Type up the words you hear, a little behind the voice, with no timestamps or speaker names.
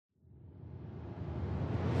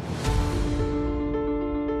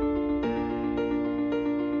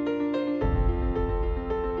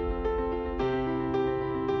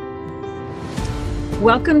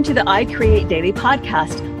Welcome to the I Create Daily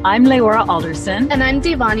podcast. I'm Leora Alderson. And I'm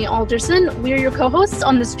Devani Alderson. We are your co-hosts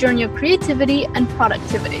on this journey of creativity and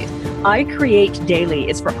productivity. I Create Daily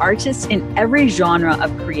is for artists in every genre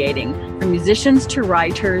of creating, from musicians to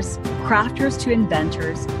writers, crafters to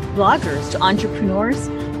inventors, bloggers to entrepreneurs.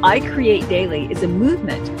 I Create Daily is a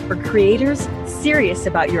movement for creators serious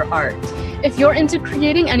about your art. If you're into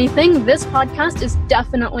creating anything, this podcast is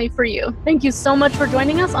definitely for you. Thank you so much for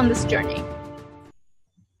joining us on this journey.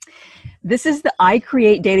 This is the I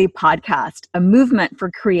Create Daily podcast, a movement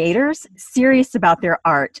for creators serious about their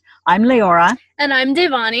art. I'm Leora. And I'm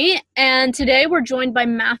Devani. And today we're joined by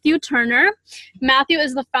Matthew Turner. Matthew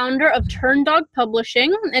is the founder of Turn Dog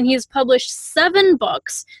Publishing, and he's published 7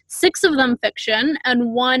 books, 6 of them fiction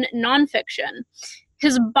and 1 nonfiction.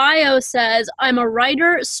 His bio says, I'm a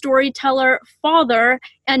writer, storyteller, father,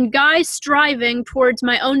 and guy striving towards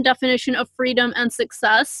my own definition of freedom and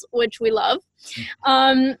success, which we love.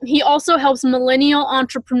 He also helps millennial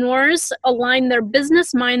entrepreneurs align their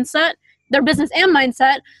business and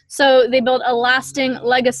mindset, so they build a lasting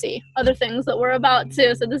legacy. Other things that we're about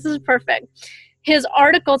too, so this is perfect. Matthew's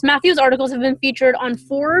articles have been featured on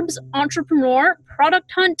Forbes, Entrepreneur,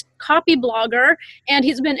 Product Hunt, Copy Blogger, and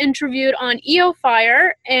he's been interviewed on EO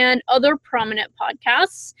Fire and other prominent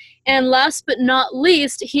podcasts. And last but not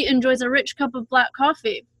least, he enjoys a rich cup of black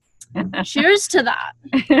coffee. Cheers to that.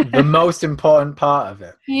 The most important part of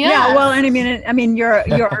it. Yeah, well, and I mean, you're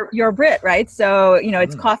a Brit, right? So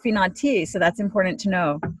it's coffee, not tea. So that's important to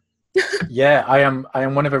know. Yeah, I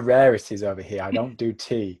am one of the rarities over here. I don't do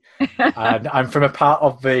tea, and I'm from a part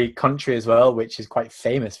of the country as well, which is quite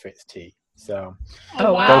famous for its tea. So,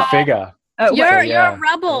 Go figure. You're a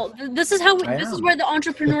rebel. This is where the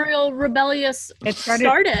entrepreneurial rebellious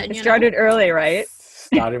started. It started early, right?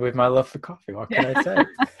 Started with my love for coffee. What can I say?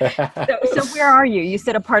 So where are you? You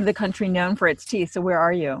said a part of the country known for its tea. So where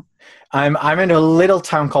are you? I'm in a little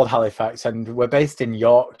town called Halifax, and we're based in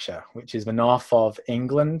Yorkshire, which is the north of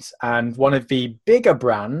England. And one of the bigger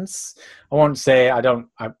brands, I won't say,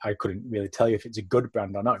 I couldn't really tell you if it's a good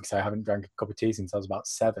brand or not, because I haven't drank a cup of tea since I was about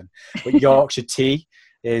 7. But Yorkshire tea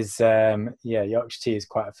is, Yorkshire tea is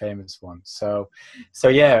quite a famous one. So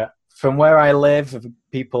yeah. From where I live,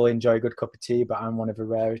 people enjoy a good cup of tea, but I'm one of the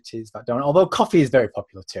rarities that don't. Although coffee is very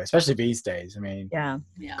popular too, especially these days. I mean,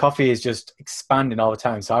 coffee is just expanding all the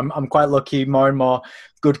time. So I'm quite lucky. More and more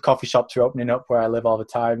good coffee shops are opening up where I live all the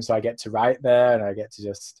time. So I get to write there, and I get to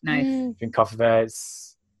just drink coffee there.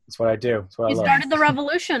 It's what I do. It's what I love. You started the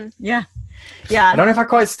revolution. Yeah. I don't know if I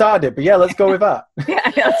quite started it, but yeah, let's go with that.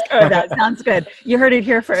 Let's go with that. Sounds good. You heard it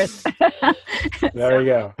here first. There we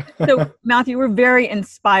go. So Matthew, we're very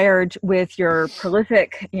inspired with your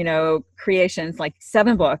prolific, creations, like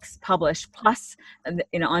 7 books published, plus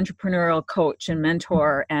entrepreneurial coach and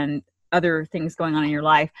mentor and other things going on in your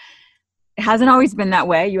life. It hasn't always been that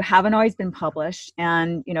way. You haven't always been published.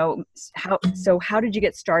 And, how did you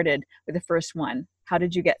get started with the first one? How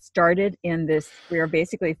did you get started in this career,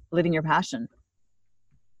 basically living your passion?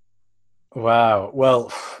 Wow.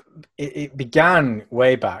 Well, it began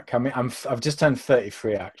way back. I mean, I've just turned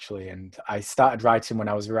 33 actually, and I started writing when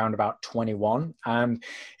I was around about 21. And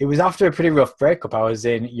it was after a pretty rough breakup. I was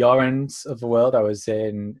in your end of the world. I was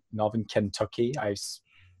in northern Kentucky. I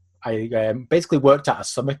basically worked at a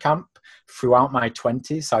summer camp throughout my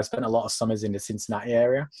 20s. So I spent a lot of summers in the Cincinnati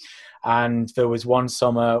area. And there was one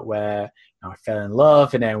summer where I fell in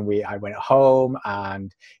love, and then I went home,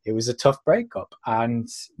 and it was a tough breakup. And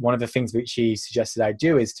one of the things which she suggested I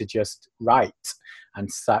do is to just write and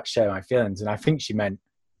start sharing my feelings. And I think she meant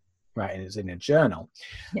writing it in a journal.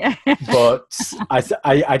 Yeah. But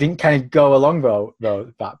I didn't kind of go along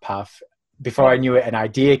that path. Before I knew it, an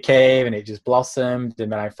idea came, and it just blossomed.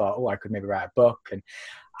 And then I thought, I could maybe write a book. And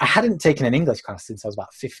I hadn't taken an English class since I was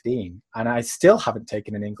about 15, and I still haven't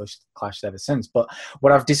taken an English class ever since. But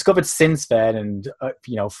what I've discovered since then, and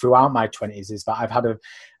throughout my 20s, is that I've had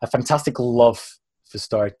a fantastic love for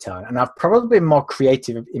storytelling, and I've probably been more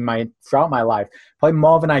creative throughout my life, probably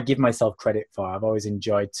more than I give myself credit for. I've always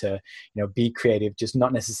enjoyed to be creative, just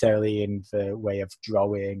not necessarily in the way of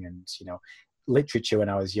drawing and literature when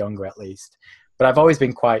I was younger, at least. But I've always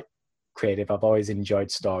been quite creative. I've always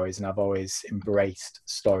enjoyed stories, and I've always embraced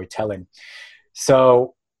storytelling.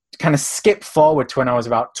 So to kind of skip forward to when I was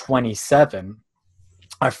about 27,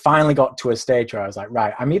 I finally got to a stage where I was like,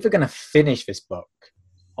 right, I'm either going to finish this book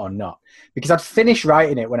or not. Because I'd finished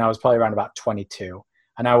writing it when I was probably around about 22,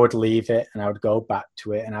 and I would leave it, and I would go back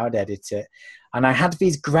to it, and I would edit it. And I had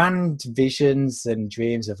these grand visions and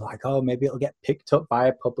dreams of like, oh, maybe it'll get picked up by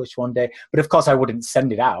a publisher one day. But of course, I wouldn't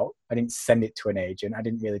send it out. I didn't send it to an agent. I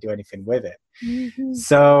didn't really do anything with it. Mm-hmm.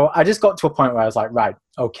 So I just got to a point where I was like, right,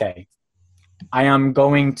 okay, I am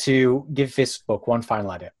going to give this book one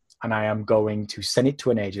final edit. And I am going to send it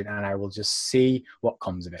to an agent, and I will just see what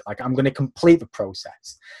comes of it. Like, I'm going to complete the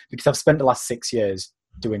process, because I've spent the last 6 years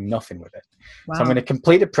doing nothing with it. Wow. So I'm going to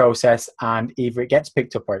complete the process, and either it gets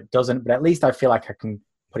picked up or it doesn't, but at least I feel like I can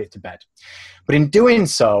put it to bed. But in doing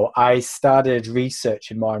so, I started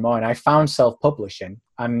researching more and more, and I found self-publishing,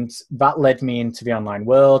 and that led me into the online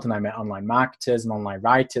world, and I met online marketers and online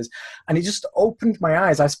writers, and it just opened my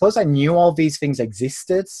eyes. I suppose I knew all these things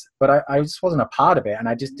existed, but I just wasn't a part of it, and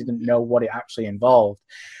I just didn't know what it actually involved.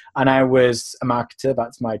 And I was a marketer,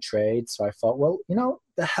 that's my trade. So I thought, well, you know,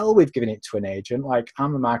 the hell with giving it to an agent. Like,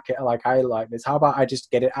 I'm a marketer, like, I like this. How about I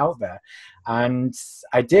just get it out there? And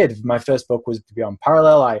I did. My first book was Beyond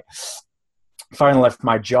Parallel. I finally left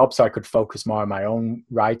my job so I could focus more on my own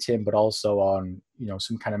writing, but also on, you know,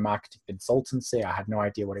 some kind of marketing consultancy. I had no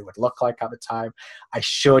idea what it would look like at the time. I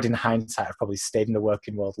should, in hindsight, have probably stayed in the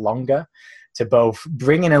working world longer to both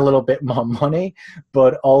bring in a little bit more money,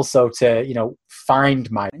 but also to, you know,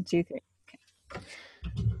 find my...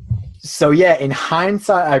 So yeah, in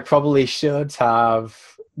hindsight, I probably should have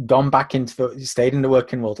gone back stayed in the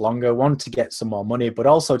working world longer, wanted to get some more money, but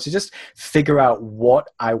also to just figure out what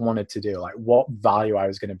I wanted to do, like what value I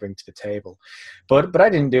was going to bring to the table. But I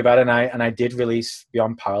didn't do that, and I did release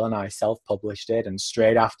Beyond Parallel, and I self-published it, and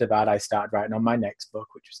straight after that I started writing on my next book,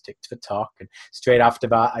 which was Tick to the Talk, and straight after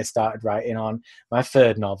that I started writing on my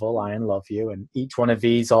third novel, I and Love You, and each one of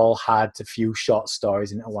these all had a few short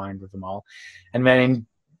stories intertwined with them all. And then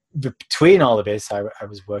between all of this, I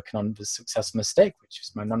was working on The Success Mistake, which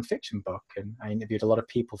is my nonfiction book, and I interviewed a lot of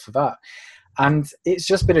people for that. And it's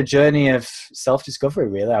just been a journey of self-discovery,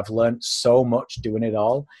 really. I've learned so much doing it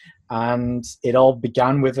all, and it all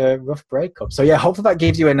began with a rough breakup. So yeah, hopefully that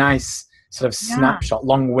gives you a nice sort of snapshot,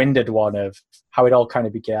 long-winded one of how it all kind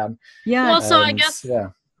of began. Yeah. Well, so I guess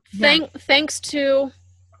thanks to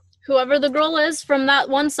whoever the girl is from that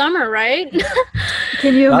one summer, right?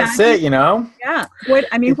 Can you imagine? That's it, you know? Yeah. What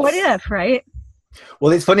if, right?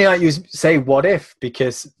 Well, it's funny that you say what if,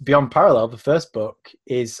 because Beyond Parallel, the first book,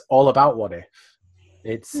 is all about what if.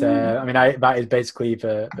 It's, that is basically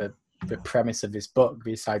the premise of this book,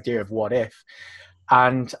 this idea of what if.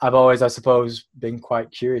 And I've always, I suppose, been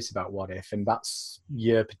quite curious about what if. And that's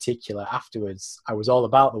year particular afterwards. I was all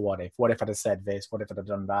about the what if. What if I'd have said this? What if I'd have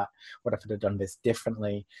done that? What if I'd have done this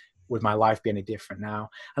differently? Would my life be any different now?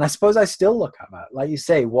 And I suppose I still look at that. Like you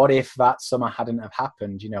say, what if that summer hadn't have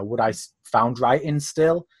happened? You know, would I found writing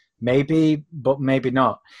still? Maybe, but maybe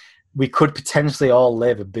not. We could potentially all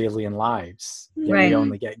live 1 billion lives. Right. We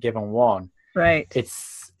only get given one. Right.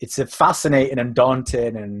 It's a fascinating and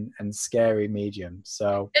daunting and scary medium.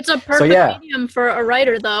 So it's a perfect medium for a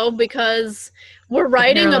writer, though, because we're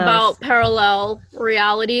writing about parallel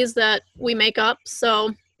realities that we make up.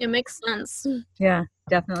 So it makes sense. Yeah,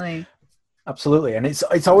 definitely. Absolutely. And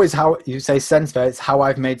it's always how you say sense there. It's how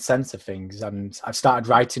I've made sense of things. And I've started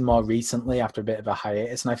writing more recently after a bit of a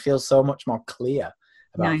hiatus, and I feel so much more clear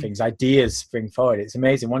about things. Ideas spring forward. It's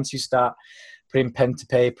amazing. Once you start putting pen to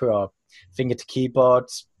paper or finger to keyboard,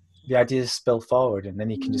 the ideas spill forward, and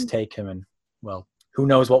then you can just take them, and, well, who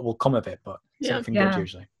knows what will come of it, but something good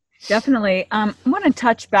usually. Definitely. I want to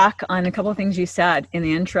touch back on a couple of things you said in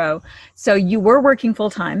the intro. So you were working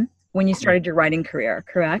full time when you started your writing career,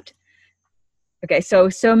 correct? Okay.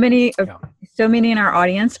 So many in our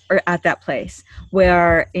audience are at that place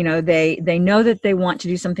where, you know, they know that they want to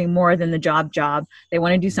do something more than the job. They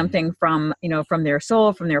want to do something from their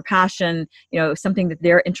soul, from their passion, you know, something that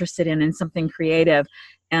they're interested in and something creative.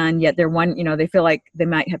 And yet they feel like they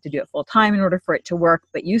might have to do it full time in order for it to work.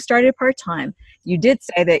 But you started part time. You did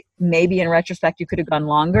say that maybe in retrospect, you could have gone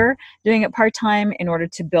longer doing it part time in order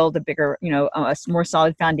to build a bigger, a more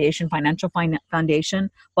solid foundation, financial foundation.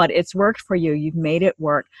 But it's worked for you. You've made it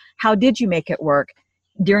work. How did you make it work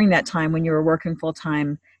during that time when you were working full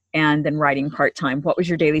time and then writing part time? What was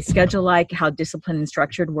your daily schedule like? How disciplined and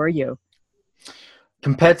structured were you?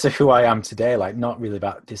 Compared to who I am today, like, not really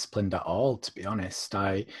that disciplined at all, to be honest.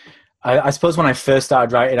 I suppose when I first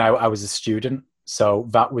started writing, I was a student. So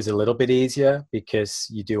that was a little bit easier because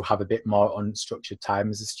you do have a bit more unstructured time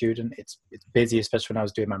as a student. It's busy, especially when I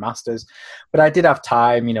was doing my master's. But I did have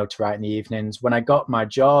time, to write in the evenings. When I got my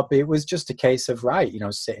job, it was just a case of,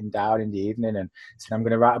 sitting down in the evening and saying, I'm going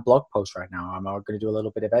to write a blog post right now. I'm going to do a little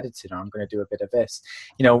bit of editing, or I'm going to do a bit of this.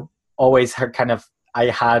 Always had kind of,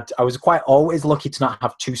 I was quite always lucky to not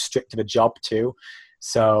have too strict of a job too.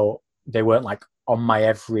 So they weren't like on my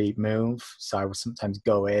every move. So I would sometimes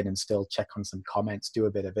go in and still check on some comments, do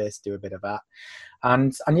a bit of this, do a bit of that.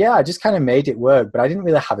 And yeah, I just kind of made it work, but I didn't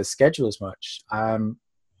really have a schedule as much.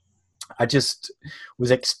 I just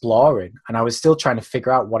was exploring, and I was still trying to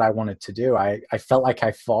figure out what I wanted to do. I felt like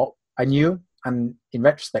I thought I knew, and in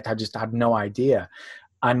retrospect, I just had no idea.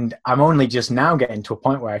 And I'm only just now getting to a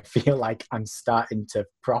point where I feel like I'm starting to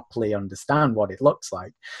properly understand what it looks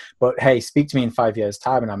like. But hey, speak to me in 5 years'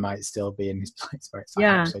 time and I might still be in this place where it's like,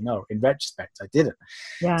 actually, no, in retrospect, I didn't.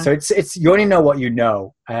 Yeah. So it's you only know what you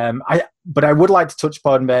know. But I would like to touch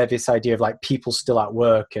upon this idea of like people still at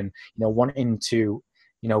work and, wanting to,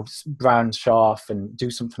 branch off and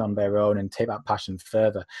do something on their own and take that passion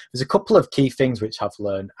further. There's a couple of key things which I've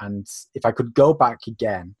learned. And if I could go back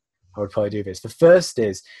again, I would probably do this. The first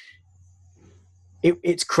is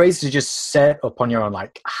it's crazy to just set up on your own,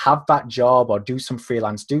 like have that job or do some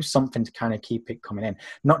freelance, do something to kind of keep it coming in,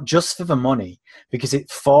 not just for the money, because it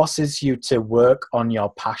forces you to work on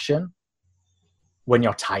your passion when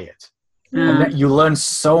you're tired. And you learn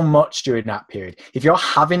so much during that period. If you're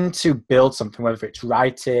having to build something, whether it's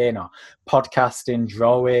writing or podcasting,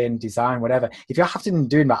 drawing, design, whatever, if you're having to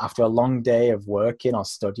do that after a long day of working or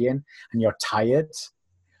studying and you're tired,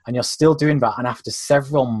 and you're still doing that, and after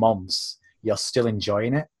several months, you're still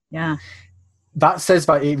enjoying it. Yeah. That says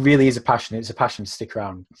that it really is a passion. It's a passion to stick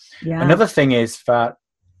around. Yeah. Another thing is that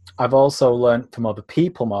I've also learned from other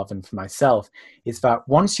people more than for myself is that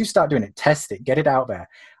once you start doing it, test it, get it out there.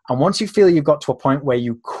 And once you feel you've got to a point where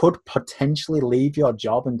you could potentially leave your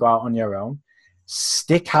job and go out on your own,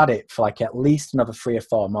 stick at it for like at least another 3 or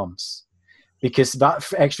 4 months. Because that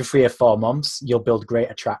extra 3 or 4 months, you'll build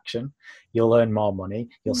great attraction. You'll earn more money.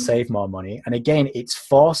 You'll save more money. And again, it's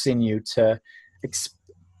forcing you to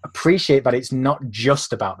appreciate that it's not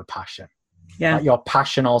just about the passion. Yeah. That your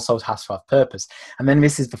passion also has to have purpose. And then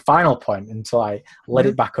this is the final point until I let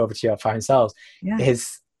it back over to your fine selves,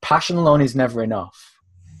 is passion alone is never enough.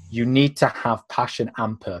 You need to have passion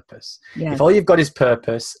and purpose. Yes. If all you've got is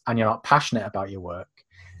purpose and you're not passionate about your work,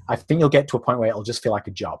 I think you'll get to a point where it'll just feel like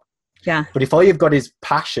a job. Yeah. But if all you've got is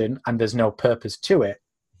passion and there's no purpose to it,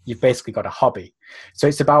 you've basically got a hobby. So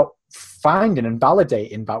it's about finding and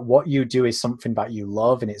validating that what you do is something that you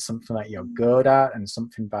love and it's something that you're good at and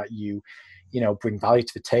something that you bring value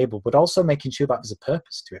to the table, but also making sure that there's a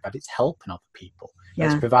purpose to it, that it's helping other people. Yeah.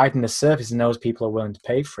 It's providing a service and those people are willing to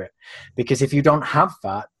pay for it. Because if you don't have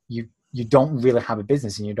that, you don't really have a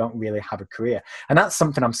business and you don't really have a career. And that's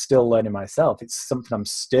something I'm still learning myself. It's something I'm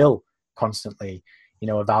still constantly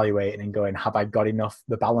evaluating and going, have I got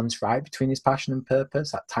the balance right between this passion and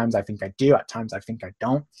purpose? At times I think I do, at times I think I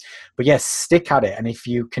don't. But yes, stick at it. And if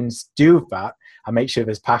you can do that and make sure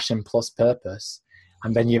there's passion plus purpose,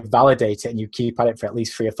 and then you validate it and you keep at it for at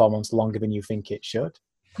least 3 or 4 months longer than you think it should,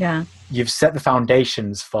 you've set the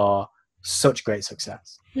foundations for such great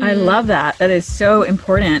success. I love that. That is so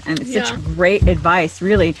important and such great advice.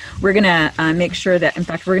 Really, we're going to make sure that, in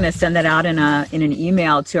fact, we're going to send that out in an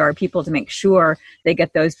email to our people to make sure they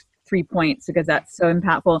get those 3 points, because that's so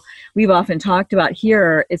impactful. We've often talked about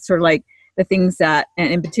here, it's sort of like the things that,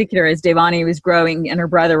 and in particular, as Devani was growing and her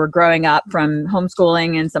brother were growing up from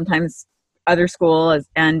homeschooling and sometimes other schools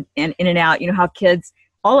and in and out, how kids,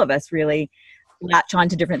 all of us really latch on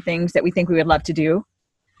to different things that we think we would love to do.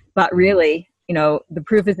 But really, the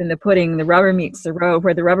proof is in the pudding, the rubber meets the road.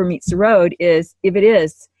 Where the rubber meets the road is if it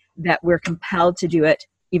is that we're compelled to do it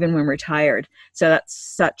even when we're tired. So that's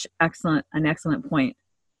such an excellent point.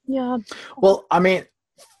 Yeah. Well, I mean,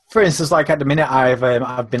 for instance, like at the minute,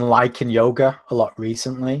 I've been liking yoga a lot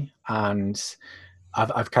recently, and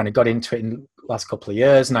I've kind of got into it in the last couple of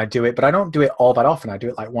years, and I do it, but I don't do it all that often. I do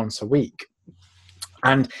it like once a week.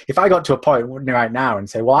 And if I got to a point right now and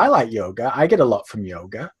say, well, I like yoga, I get a lot from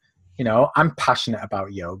yoga. I'm passionate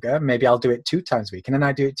about yoga. Maybe I'll do it 2 times a week, and then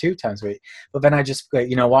I do it 2 times a week. But then I just go,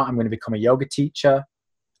 you know what? I'm going to become a yoga teacher.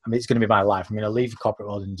 I mean, it's going to be my life. I'm going to leave the corporate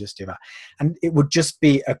world and just do that. And it would just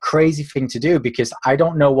be a crazy thing to do, because I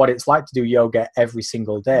don't know what it's like to do yoga every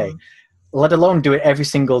single day, let alone do it every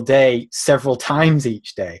single day, several times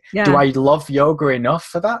each day. Yeah. Do I love yoga enough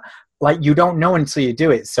for that? Like, you don't know until you do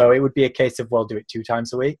it. So it would be a case of, well, do it 2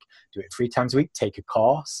 times a week, do it 3 times a week, take a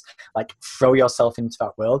course, like throw yourself into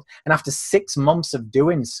that world. And after 6 months of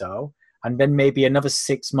doing so, and then maybe another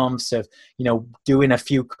 6 months of, doing a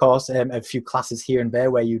few classes here and there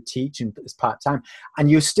where you teach and it's part-time, and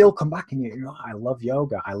you still come back and I love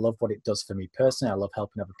yoga. I love what it does for me personally. I love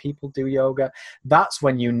helping other people do yoga. That's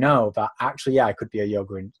when you know that actually, I could be a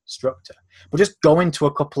yoga instructor. But just going to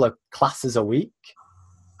a couple of classes a week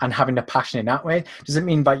and having a passion in that way doesn't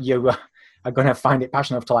mean that you are going to find it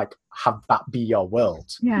passionate enough to like have that be your world.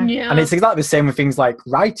 Yeah. And it's exactly the same with things like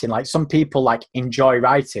writing. Like some people like enjoy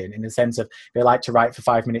writing in the sense of they like to write for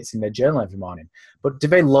 5 minutes in their journal every morning. But do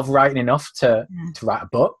they love writing enough to write a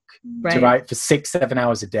book, to write for 6-7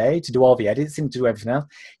 hours a day, to do all the editing, to do everything else?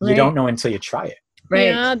 You don't know until you try it. Right.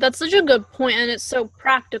 Yeah, that's such a good point, and it's so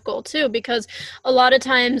practical too, because a lot of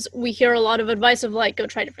times we hear a lot of advice of like, go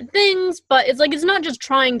try different things, but it's like, it's not just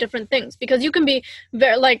trying different things, because you can be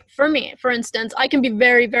very, like for me, for instance, I can be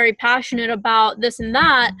very, very passionate about this and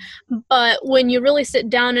that, but when you really sit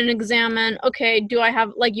down and examine, okay, do I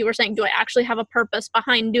have, like you were saying, do I actually have a purpose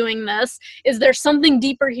behind doing this? Is there something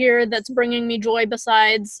deeper here that's bringing me joy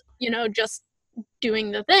besides, just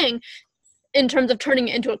doing the thing? In terms of turning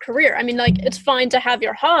it into a career. I mean, like, it's fine to have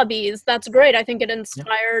your hobbies. That's great. I think it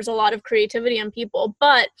inspires a lot of creativity in people,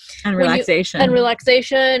 but and relaxation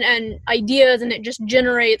and ideas, and it just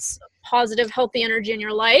generates positive, healthy energy in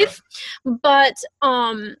your life. But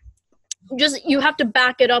just, you have to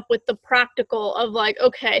back it up with the practical of like,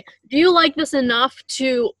 okay, do you like this enough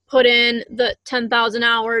to put in the 10,000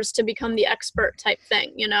 hours to become the expert type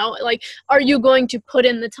thing? Like, are you going to put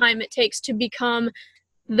in the time it takes to become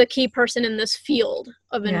the key person in this field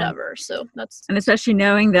of endeavor? So that's, and especially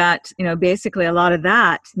knowing that, basically a lot of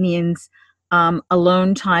that means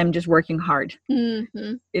alone time, just working hard.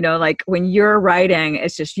 Like when you're writing,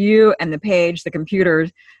 it's just you and the page, the computers,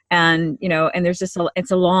 and and there's just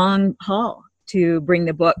it's a long haul to bring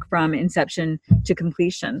the book from inception to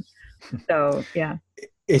completion. So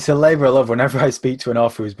it's a labor of love. Whenever I speak to an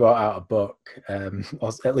author who's brought out a book,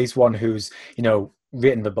 or at least one who's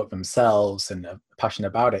written the book themselves and are passionate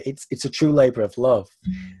about it, it's a true labor of love.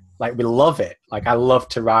 Like, we love it. Like, I love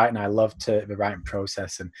to write, and I love the writing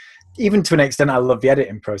process, and even to an extent I love the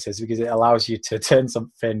editing process, because it allows you to turn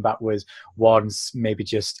something that was once maybe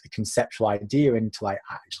just a conceptual idea into like,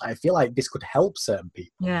 actually I feel like this could help certain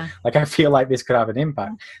people. Like, I feel like this could have an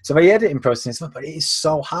impact. So the editing process, but it is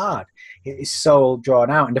so hard, it is so drawn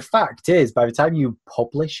out, and the fact is, by the time you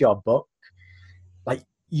publish your book, like,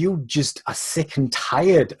 you just are sick and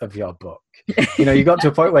tired of your book. You got to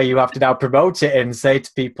a point where you have to now promote it and say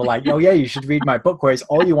to people like, oh yeah, you should read my book, whereas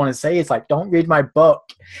all you want to say is like, don't read my book.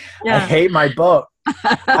 I hate my book.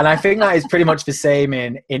 And I think that is pretty much the same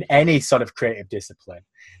in any sort of creative discipline,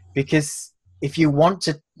 because if you want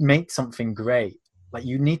to make something great, like,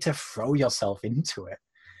 you need to throw yourself into it,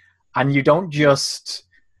 and you don't just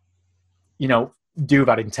do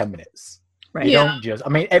that in 10 minutes. Right. You don't just, I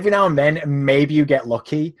mean, every now and then maybe you get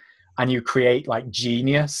lucky and you create like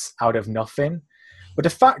genius out of nothing. But the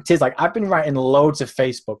fact is, like, I've been writing loads of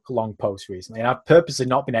Facebook long posts recently, and I've purposely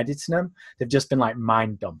not been editing them. They've just been like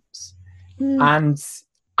mind dumps. And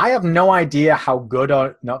I have no idea how good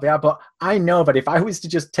or not they are, but I know that if I was to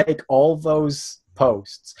just take all those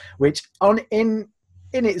posts, which in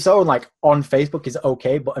its own, like, on Facebook is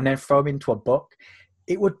okay, but and then throw them into a book,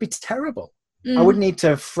 it would be terrible. I would need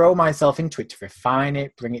to throw myself into it to refine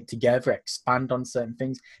it, bring it together, expand on certain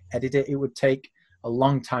things, edit it. It would take a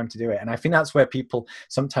long time to do it. And I think that's where people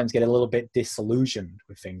sometimes get a little bit disillusioned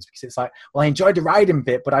with things, because it's like, well, I enjoyed the writing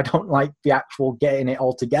bit, but I don't like the actual getting it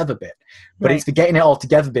all together bit. But it's the getting it all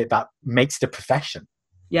together bit that makes the profession.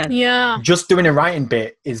 Yeah. Just doing the writing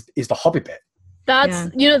bit is the hobby bit.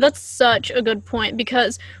 That's, that's such a good point,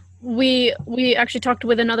 because we actually talked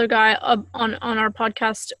with another guy on our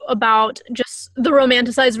podcast about just the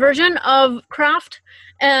romanticized version of craft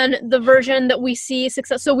and the version that we see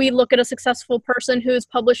success. So we look at a successful person who's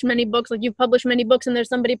published many books, like you've published many books, and there's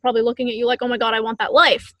somebody probably looking at you like, oh my God, I want that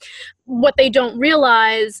life. What they don't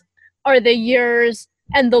realize are the years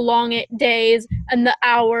and the long days and the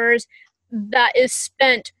hours that is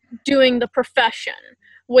spent doing the profession,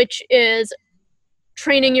 which is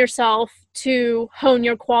training yourself to hone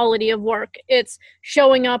your quality of work. It's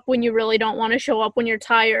showing up when you really don't want to show up, when you're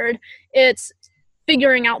tired. It's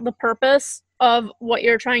figuring out the purpose of what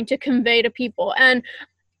you're trying to convey to people. And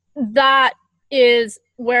that is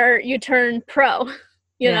where you turn pro,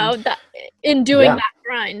 you know, that in doing that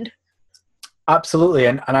grind. Absolutely.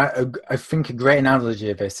 And I think a great analogy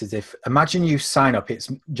of this is, if imagine you sign up, it's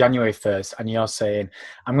January 1st, and you're saying,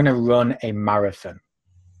 I'm going to run a marathon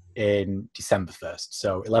in December 1st,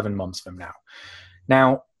 so 11 months from now.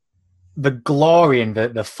 Now, the glory and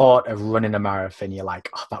the thought of running a marathon, you're like,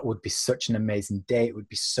 oh, that would be such an amazing day. It would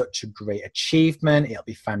be such a great achievement. It'll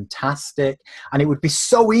be fantastic. And it would be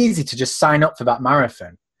so easy to just sign up for that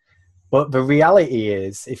marathon. But the reality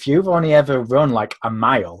is, if you've only ever run like a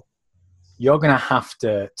mile, you're going to have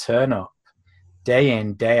to turn up day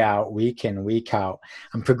in, day out, week in, week out,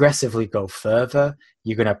 and progressively go further.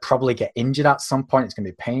 You're going to probably get injured at some point. It's going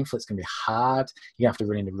to be painful. It's going to be hard. You're going to have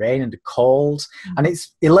to run in the rain and the cold. And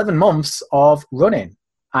it's 11 months of running.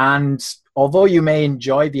 And although you may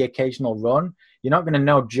enjoy the occasional run, you're not going to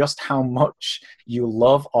know just how much you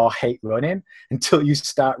love or hate running until you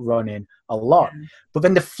start running a lot. But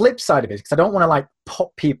then the flip side of it, because I don't want to like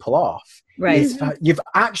put people off, is you've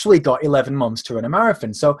actually got 11 months to run a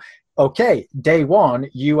marathon. So, okay, day one,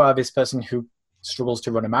 you are this person who struggles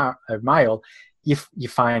to run a mile. You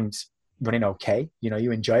find running okay. You know,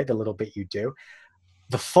 you enjoy it the little bit you do.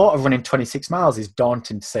 The thought of running 26 miles is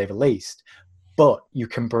daunting to say the least. But you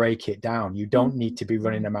can break it down. You don't need to be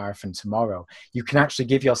running a marathon tomorrow. You can actually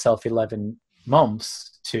give yourself 11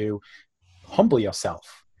 months to humble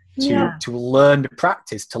yourself, to learn to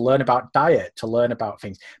practice, to learn about diet, to learn about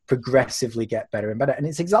things, progressively get better and better. And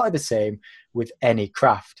it's exactly the same with any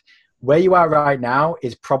craft. Where you are right now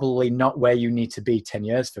is probably not where you need to be 10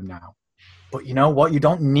 years from now. But you know what? You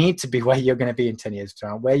don't need to be where you're going to be in 10 years from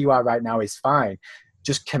now. Where you are right now is fine.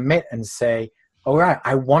 Just commit and say, all right,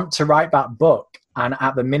 I want to write that book. And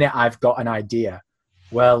at the minute I've got an idea.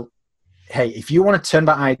 Well, hey, if you want to turn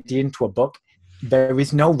that idea into a book, there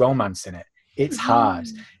is no romance in it. It's hard.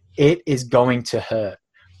 It is going to hurt.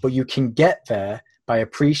 But you can get there by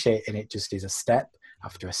appreciating it just as a step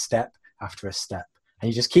after a step after a step. And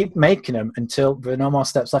you just keep making them until there are no more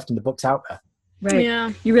steps left and the book's out there. Right.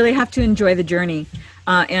 Yeah. You really have to enjoy the journey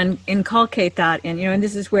and inculcate that. And, and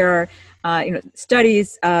this is where,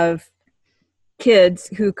 studies of kids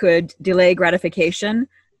who could delay gratification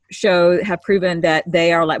have proven that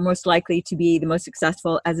they are most likely to be the most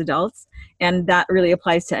successful as adults. And that really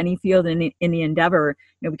applies to any field in the endeavor.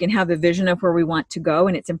 We can have a vision of where we want to go,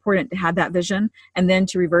 and it's important to have that vision and then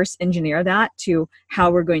to reverse engineer that to how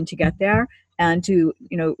we're going to get there, and to,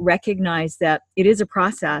 recognize that it is a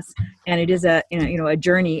process and it is a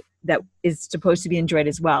journey that is supposed to be enjoyed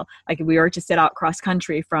as well. Like if we were to set out cross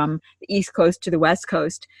country from the East Coast to the West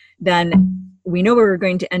Coast, then we know where we're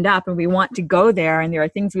going to end up and we want to go there, and there are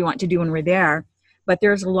things we want to do when we're there, but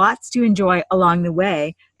there's lots to enjoy along the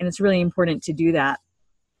way, and it's really important to do that.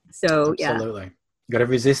 So absolutely. You got to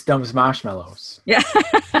resist those marshmallows. Yeah.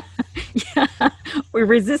 We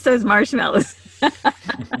resist those marshmallows.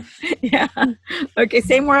 Yeah. Okay,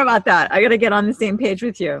 say more about that. I got to get on the same page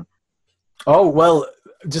with you. Oh, well,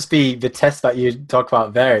 just the test that you talk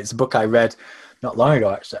about there. It's a book I read not long ago,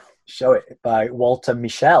 actually. I'll show it, by Walter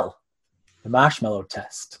Mischel, The Marshmallow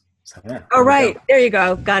Test. So, yeah, oh, right. There you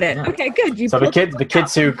go. Got it. Yeah. Okay, good. So the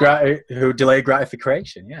kids who delay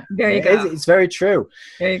gratification. Yeah. There you go. It's very true.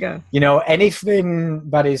 There you go. Anything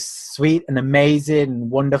that is sweet and amazing and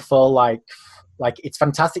wonderful, like it's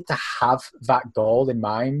fantastic to have that goal in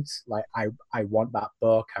mind. Like I want that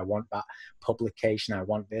book, I want that publication, I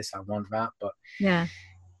want this, I want that. But yeah,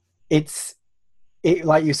 it's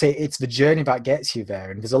like you say, it's the journey that gets you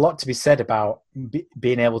there. And there's a lot to be said about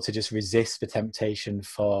being able to just resist the temptation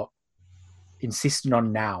for insisting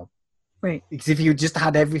on now. Right. Because if you just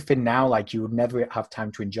had everything now, like you would never have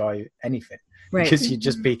time to enjoy anything. Right. Because you'd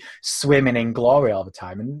just be swimming in glory all the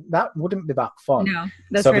time. And that wouldn't be that fun. No,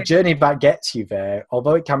 that's so right. The journey that gets you there,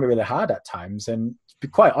 although it can be really hard at times, and to be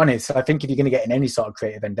quite honest, I think if you're going to get in any sort of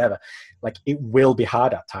creative endeavor, like it will be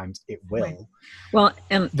hard at times. It will. Right. Well,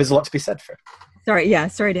 and there's a lot to be said for it.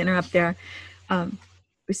 Sorry to interrupt there.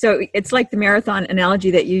 So it's like the marathon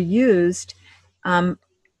analogy that you used.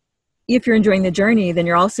 If you're enjoying the journey, then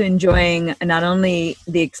you're also enjoying not only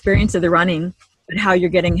the experience of the running, but how you're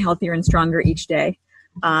getting healthier and stronger each day.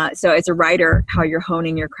 So as a writer, how you're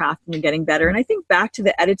honing your craft and you're getting better. And I think back to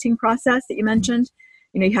the editing process that you mentioned,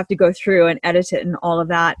 you have to go through and edit it and all of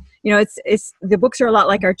that. It's the books are a lot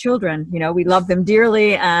like our children. We love them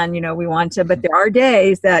dearly, and we want to. But there are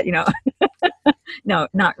days that no,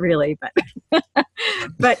 not really, but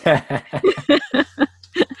but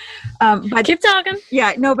but keep talking.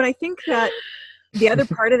 Yeah, no, but I think that the other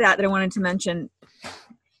part of that I wanted to mention,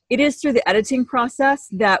 it is through the editing process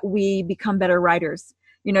that we become better writers.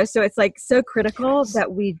 So it's like so critical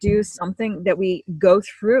that we do something, that we go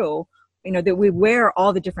through, that we wear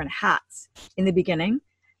all the different hats in the beginning.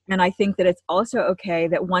 And I think that it's also okay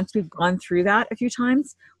that once we've gone through that a few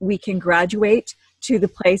times, we can graduate to the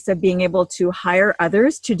place of being able to hire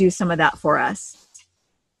others to do some of that for us.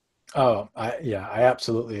 Oh, I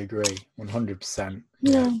absolutely agree. 100%.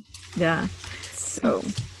 Yeah. So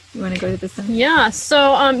you want to go to this one? Yeah.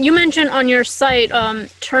 So you mentioned on your site,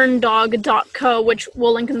 turndog.co, which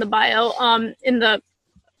we'll link in the bio, in the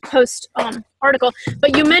post article.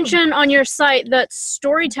 But you mentioned on your site that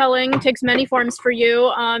storytelling takes many forms for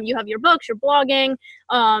you. You have your books, your blogging,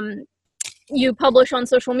 you publish on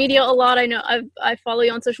social media a lot. I know I follow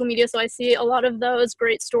you on social media, so I see a lot of those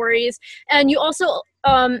great stories. And you also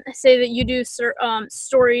say that you do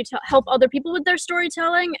story to help other people with their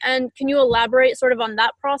storytelling. And can you elaborate sort of on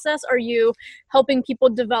that process? Are you helping people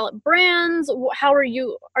develop brands? How are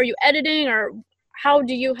you editing, or how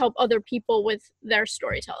do you help other people with their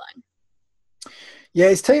storytelling? Yeah,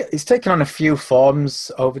 it's taken on a few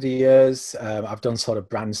forms over the years. I've done sort of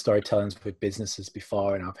brand storytelling with businesses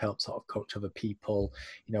before, and I've helped sort of coach other people,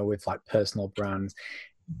 with like personal brands.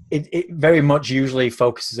 It very much usually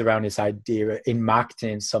focuses around this idea in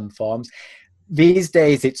marketing in some forms. These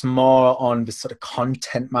days, it's more on the sort of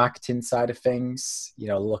content marketing side of things,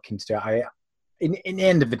 looking to do it. In the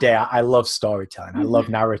end of the day, I love storytelling. I love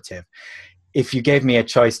narrative. If you gave me a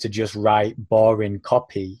choice to just write boring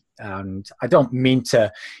copy, and I don't mean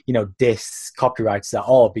to, diss copywriters at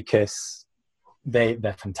all, because they're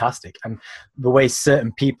fantastic. And the way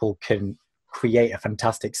certain people can create a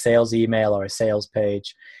fantastic sales email or a sales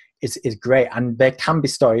page is great. And there can be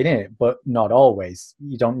story in it, but not always.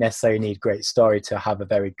 You don't necessarily need great story to have a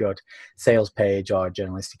very good sales page or a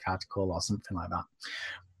journalistic article or something like that.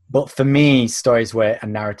 But for me, stories where a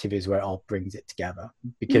narrative is where it all brings it together.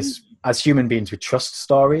 Because as human beings, we trust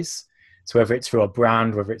stories. So whether it's through a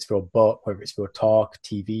brand, whether it's through a book, whether it's through a talk,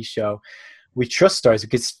 TV show, we trust stories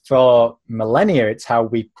because for millennia, it's how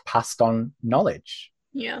we passed on knowledge.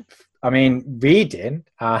 Yeah. I mean, reading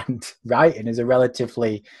and writing is a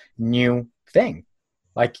relatively new thing.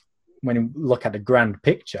 Like when you look at the grand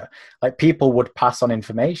picture, like people would pass on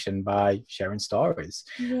information by sharing stories.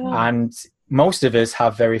 Yeah. And most of us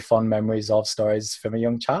have very fond memories of stories from a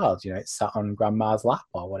young child. It's sat on grandma's lap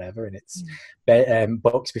or whatever, and it's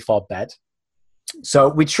books before bed. So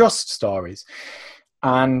we trust stories.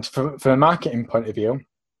 And from a marketing point of view,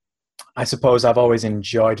 I suppose I've always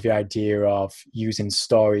enjoyed the idea of using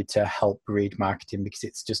story to help breed marketing, because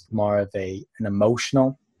it's just more of an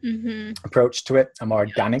emotional approach to it, a more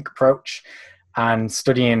organic approach. And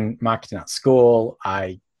studying marketing at school,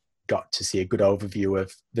 I got to see a good overview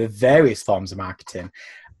of the various forms of marketing.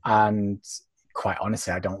 And quite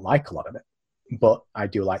honestly, I don't like a lot of it, but I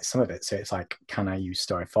do like some of it. So it's like, can I use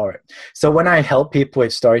story for it? So when I help people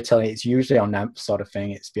with storytelling, it's usually on that sort of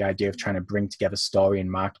thing. It's the idea of trying to bring together story and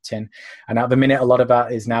marketing. And at the minute, a lot of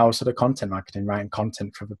that is now sort of content marketing, writing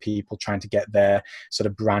content for the people, trying to get their sort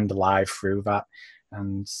of brand alive through that.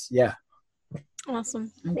 And yeah.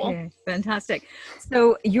 Awesome. Okay, fantastic.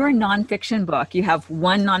 So your nonfiction book, you have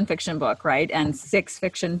one nonfiction book, right? And 6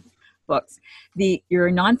 fiction books. Your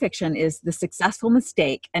nonfiction is The Successful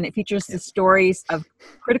Mistake, and it features the stories of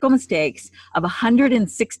critical mistakes of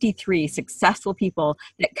 163 successful people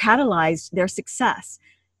that catalyzed their success.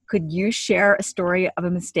 Could you share a story of a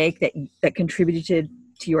mistake that contributed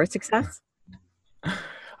to your success?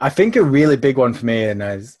 I think a really big one for me, and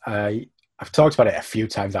I've talked about it a few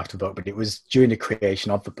times after the book, but it was during the creation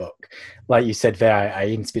of the book. Like you said there, I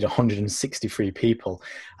interviewed 163 people.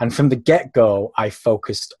 And from the get-go, I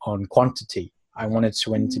focused on quantity. I wanted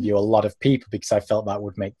to interview a lot of people because I felt that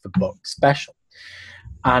would make the book special.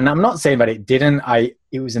 And I'm not saying that it didn't.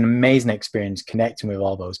 It was an amazing experience connecting with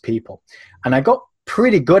all those people. And I got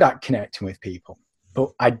pretty good at connecting with people, but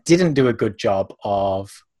I didn't do a good job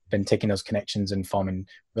of then taking those connections and forming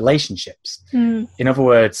relationships. In other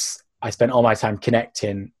words, I spent all my time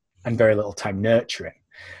connecting and very little time nurturing.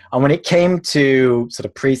 And when it came to sort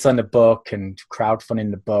of pre-selling the book and crowdfunding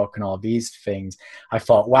the book and all these things, I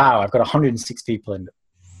thought, wow, I've got 106 people in the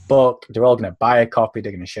book. They're all going to buy a copy.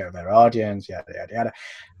 They're going to share with their audience, yada, yada, yada.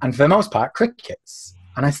 And for the most part, crickets.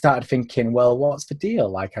 And I started thinking, well, what's the deal?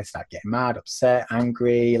 Like I started getting mad, upset,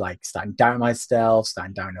 angry, like starting doubting myself,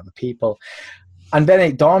 starting doubting other people. And then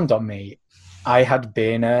it dawned on me, I had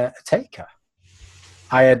been a taker.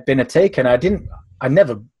 I had been a taker, and I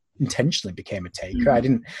never intentionally became a taker. I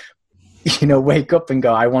didn't, wake up and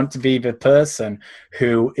go, I want to be the person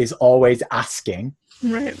who is always asking.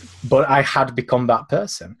 Right. But I had become that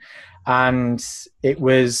person. And it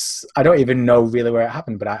was, I don't even know really where it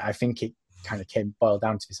happened, but I think it kind of boiled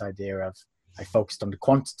down to this idea of I focused on the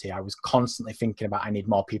quantity. I was constantly thinking about I need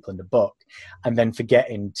more people in the book, and then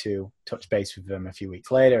forgetting to touch base with them a few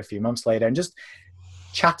weeks later, a few months later, and just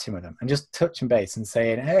chatting with them and just touching base and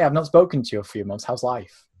saying, hey, I've not spoken to you a few months. How's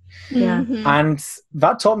life? Yeah. And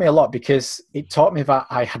that taught me a lot, because it taught me that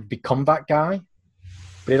I had become that guy,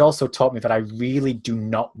 but it also taught me that I really do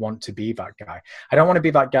not want to be that guy. I don't want to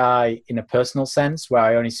be that guy in a personal sense where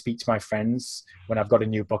I only speak to my friends when I've got a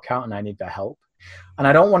new book out and I need their help. And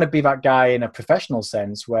I don't want to be that guy in a professional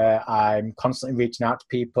sense where I'm constantly reaching out to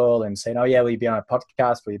people and saying, oh yeah, will you be on a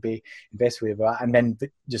podcast? Will you be in this? Will you be that? And then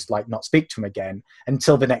just like not speak to them again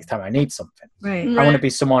until the next time I need something. Right. I want to be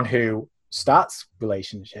someone who starts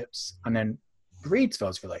relationships and then breeds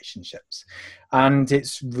those relationships. And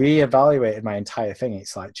it's reevaluated my entire thing.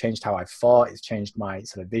 It's like changed how I thought. It's changed my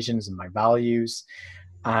sort of visions and my values.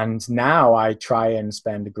 And now I try and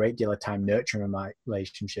spend a great deal of time nurturing my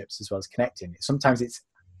relationships as well as connecting. Sometimes it's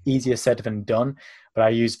easier said than done, but I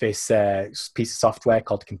use this piece of software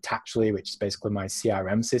called Contactually, which is basically my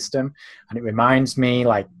CRM system. And it reminds me,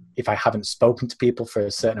 like, if I haven't spoken to people for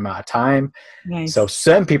a certain amount of time. Nice. So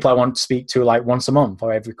certain people I want to speak to like once a month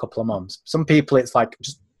or every couple of months. Some people it's like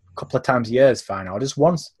just a couple of times a year is fine, or just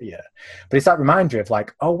once a year. But it's that reminder of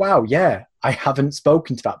like, oh wow, yeah, I haven't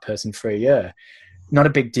spoken to that person for a year. Not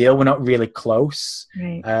a big deal. We're not really close.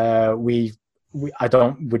 Right.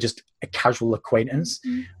 We're just a casual acquaintance.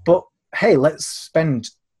 Mm-hmm. But hey, let's spend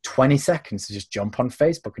 20 seconds to just jump on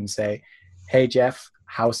Facebook and say, hey Jeff,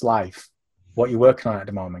 how's life? What are you working on at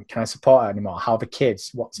the moment? Can I support it anymore? How are the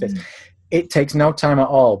kids? What's this? Mm-hmm. It takes no time at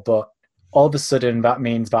all, but all of a sudden that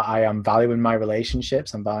means that I am valuing my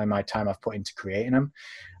relationships and valuing my time I've put into creating them.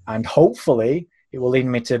 And hopefully it will lead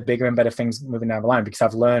me to bigger and better things moving down the line, because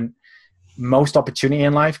I've learned most opportunity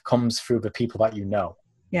in life comes through the people that you know.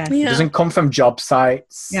 Yes. It doesn't come from job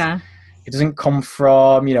sites. Yeah. It doesn't come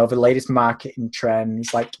from, the latest marketing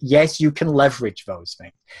trends. Like, yes, you can leverage those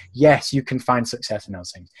things. Yes, you can find success in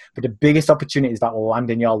those things. But the biggest opportunities that will land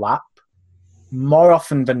in your lap, more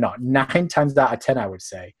often than not, 9 times out of 10, I would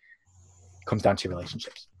say, comes down to your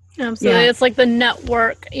relationships. Absolutely. Yeah. It's like the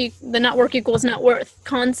network equals net worth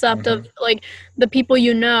concept of like the people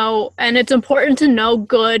you know. And it's important to know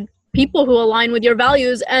good people who align with your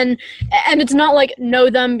values, and it's not like know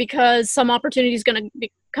them because some opportunity is going to be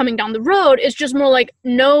coming down the road. It's just more like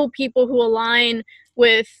know people who align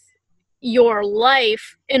with your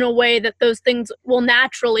life in a way that those things will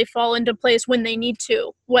naturally fall into place when they need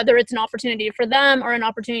to, whether it's an opportunity for them or an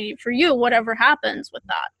opportunity for you, whatever happens with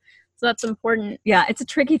that. So that's important. Yeah, it's a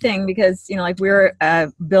tricky thing because, like we're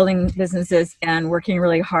building businesses and working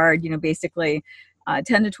really hard, basically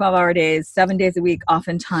 10 to 12 hour days, 7 days a week,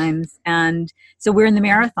 oftentimes. And so we're in the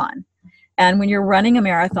marathon. And when you're running a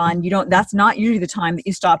marathon, that's not usually the time that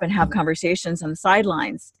you stop and have conversations on the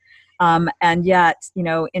sidelines. And yet,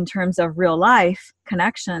 in terms of real life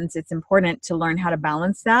connections, it's important to learn how to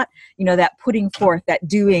balance that, that putting forth, that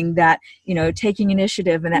doing, that, taking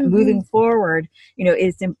initiative and that moving forward,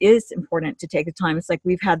 is important to take the time. It's like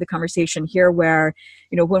we've had the conversation here where,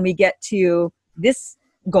 when we get to this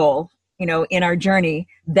goal, in our journey,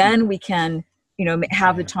 then we can,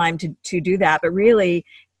 have the time to do that. But really,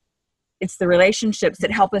 it's the relationships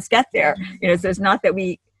that help us get there. So it's not that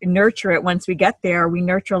we nurture it once we get there, we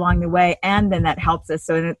nurture along the way, and then that helps us.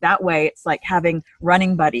 So in that way, it's like having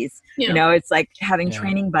running buddies, it's like having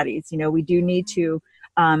training buddies. We do need to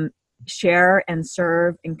share and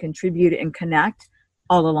serve and contribute and connect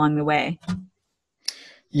all along the way.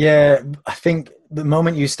 Yeah, I think the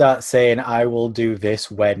moment you start saying, I will do this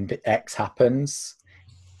when X happens,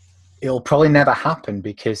 it'll probably never happen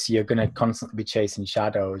because you're going to constantly be chasing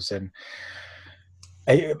shadows. And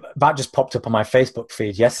that just popped up on my Facebook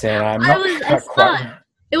feed yesterday. And I'm not quite.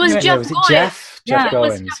 It was Jeff Goins. Jeff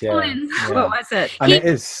Goins. Yeah. What was it? And it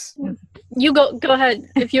is. You go ahead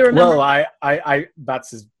if you remember. Well, I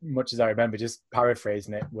that's as much as I remember. Just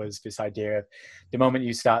paraphrasing it was this idea of the moment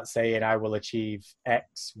you start saying I will achieve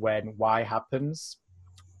X when Y happens,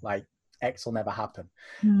 like X will never happen,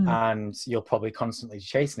 and you'll probably constantly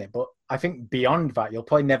chasing it. But I think beyond that, you'll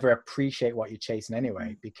probably never appreciate what you're chasing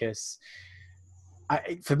anyway, because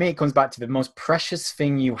for me, it comes back to the most precious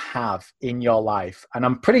thing you have in your life. And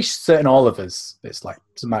I'm pretty certain all of us, it's like,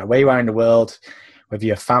 doesn't matter where you are in the world, whether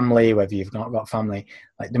you're family, whether you've not got family,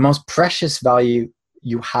 like the most precious value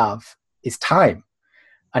you have is time.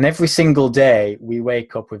 And every single day we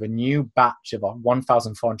wake up with a new batch of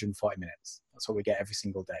 1,440 minutes. That's what we get every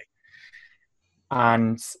single day.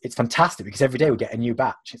 And it's fantastic because every day we get a new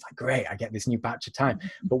batch. It's like, great, I get this new batch of time.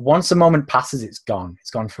 But once a moment passes, it's gone.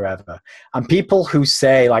 It's gone forever. And people who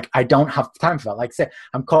say, like, I don't have time for that. Like I say,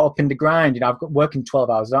 I'm caught up in the grind. I've got working 12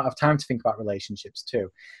 hours. I don't have time to think about relationships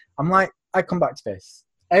too. I'm like, I come back to this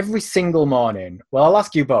every single morning. Well, I'll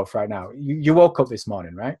ask you both right now. You woke up this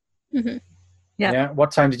morning, right? Mm-hmm. Yeah.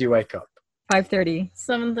 What time did you wake up? 5:30.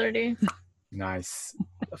 7:30. Nice.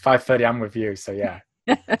 5:30, I'm with you. So yeah.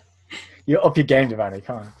 You're up your game, Devani.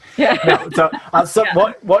 Come on. Yeah. No, so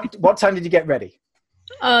what time did you get ready?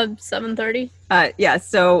 7:30. Yeah.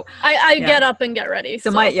 So I get up and get ready.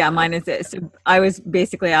 So mine is it. So I was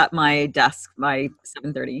basically at my desk by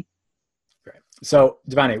 7:30. Great. So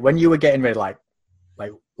Devani, when you were getting ready, like,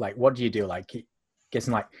 what do you do? Like,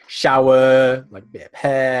 getting like shower, like bit of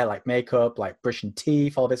hair, like makeup, like brushing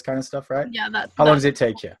teeth, all this kind of stuff, right? Yeah. How long does it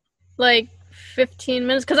take you? Like 15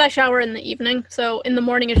 minutes, because I shower in the evening. So in the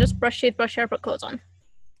morning, it's just brush teeth, brush hair, put clothes on.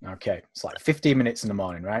 Okay, it's like 15 minutes in the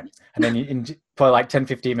morning, right? And then you put like 10,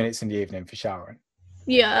 15 minutes in the evening for showering.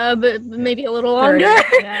 Yeah, but maybe a little longer.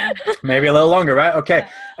 Yeah. Maybe a little longer, right? Okay.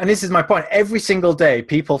 And this is my point. Every single day,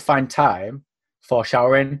 people find time for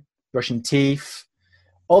showering, brushing teeth,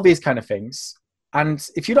 all these kind of things. And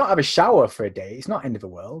if you don't have a shower for a day, it's not the end of the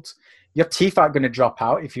world. Your teeth aren't going to drop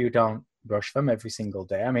out if you don't brush them every single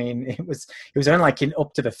day. I mean, it was only like in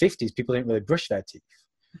up to the 50s, people didn't really brush their teeth.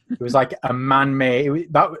 It was like a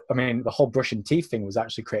man-made, the whole brushing teeth thing was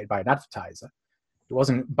actually created by an advertiser. It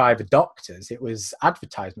wasn't by the doctors. It was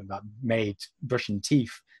advertisement that made brushing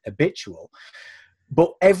teeth habitual.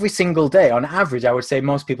 But every single day, on average, I would say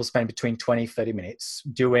most people spend between 20, 30 minutes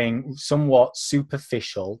doing somewhat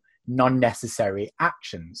superficial, non-necessary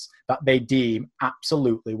actions that they deem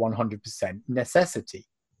absolutely 100% necessity.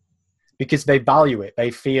 Because they value it.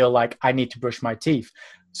 They feel like, I need to brush my teeth,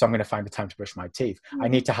 so I'm going to find the time to brush my teeth. I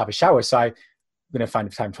need to have a shower, so I'm going to find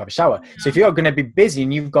the time to have a shower. So if you're going to be busy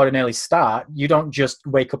and you've got an early start, you don't just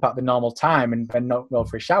wake up at the normal time and then not go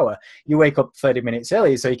for a shower. You wake up 30 minutes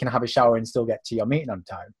early so you can have a shower and still get to your meeting on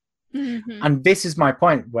time. Mm-hmm. And this is my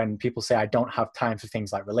point when people say I don't have time for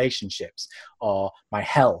things like relationships or my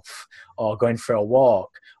health or going for a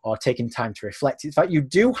walk or taking time to reflect. It's like you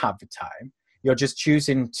do have the time. You're just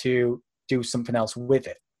choosing to do something else with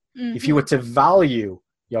it. Mm-hmm. If you were to value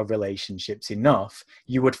your relationships enough,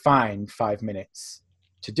 you would find 5 minutes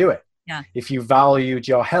to do it. Yeah. If you valued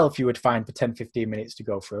your health, you would find the 10, 15 minutes to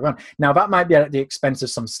go for a run. Now, that might be at the expense of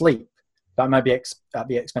some sleep. That might be at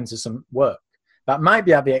the expense of some work. That might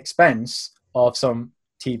be at the expense of some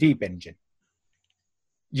TV binging.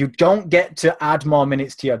 You don't get to add more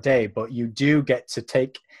minutes to your day, but you do get to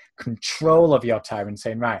take control of your time and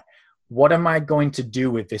saying, right, what am I going to do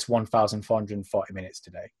with this 1,440 minutes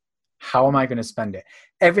today? How am I going to spend it?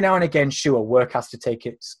 Every now and again, sure, work has to take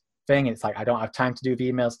its thing. It's like, I don't have time to do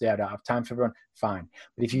the emails today. I don't have time for everyone. Fine.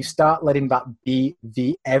 But if you start letting that be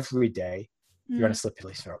the everyday, you're on a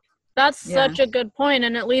slippery slope. That's such a good point.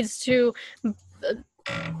 And it leads to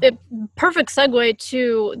a perfect segue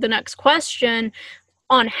to the next question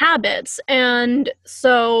on habits. And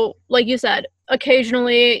so, like you said,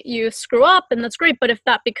 occasionally you screw up and that's great, but if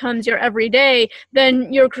that becomes your everyday,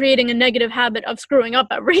 then you're creating a negative habit of screwing up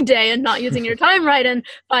every day and not using your time right, and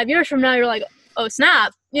 5 years from now you're like, oh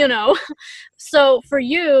snap, you know. So for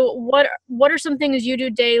you, what are some things you do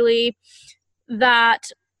daily that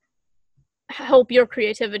help your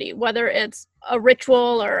creativity, whether it's a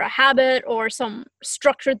ritual or a habit or some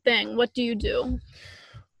structured thing? What do you do?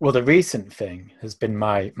 Well, the recent thing has been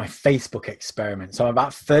my Facebook experiment. So I'm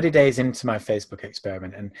about 30 days into my Facebook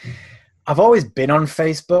experiment, and I've always been on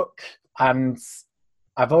Facebook, and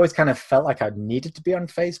I've always kind of felt like I needed to be on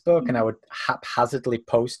Facebook, and I would haphazardly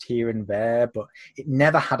post here and there, but it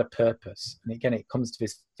never had a purpose. And again, it comes to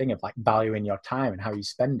this thing of like valuing your time and how you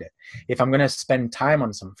spend it. If I'm going to spend time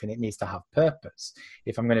on something, it needs to have purpose.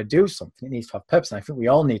 If I'm going to do something, it needs to have purpose. And I think we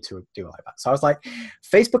all need to do it like that. So I was like,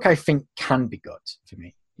 Facebook, I think, can be good for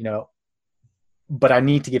me, you know, but I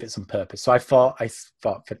need to give it some purpose. So I thought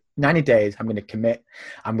for 90 days, I'm going to commit.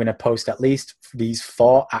 I'm going to post at least these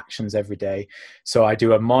 4 actions every day. So I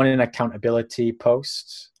do a morning accountability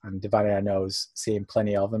post, and Devani, I know, is seeing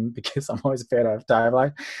plenty of them because I'm always afraid of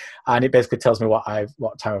timeline. And it basically tells me what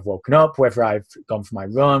time I've woken up, whether I've gone for my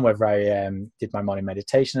run, whether I did my morning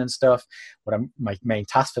meditation and stuff, what my main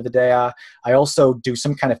tasks for the day are. I also do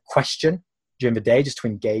some kind of question during the day just to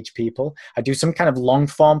engage people. I do some kind of long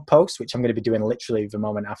form post, which I'm going to be doing literally the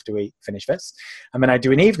moment after we finish this. And then I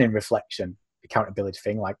do an evening reflection accountability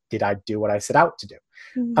thing, like, did I do what I set out to do?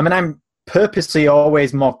 Mm-hmm. I mean, I'm purposely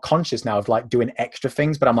always more conscious now of like doing extra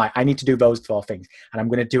things, but I'm like, I need to do those 4 things, and I'm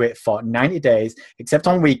going to do it for 90 days, except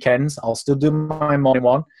on weekends. I'll still do my morning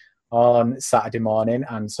one on Saturday morning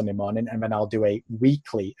and Sunday morning, and then I'll do a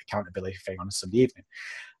weekly accountability thing on a Sunday evening.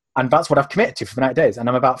 And that's what I've committed to for 90 days. And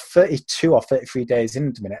I'm about 32 or 33 days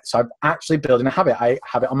into a minute. So I'm actually building a habit. I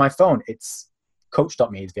have it on my phone. It's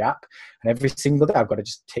Coach.me is the app. And every single day I've got to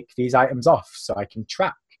just tick these items off so I can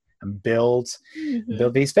track and build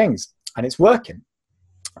these things. And it's working.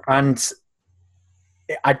 And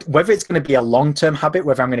whether it's going to be a long-term habit,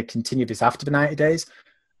 whether I'm going to continue this after the 90 days,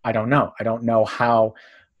 I don't know. I don't know how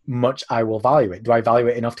much I will value it. Do I value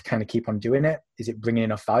it enough to kind of keep on doing it? Is it bringing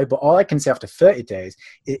enough value? But all I can say after 30 days,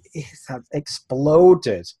 it has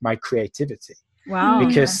exploded my creativity. Wow.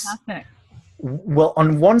 Because, fantastic. well,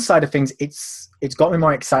 on one side of things, it's got me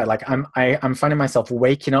more excited. Like I'm finding myself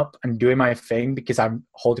waking up and doing my thing because I'm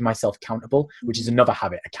holding myself accountable, which is another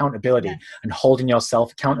habit. Accountability and holding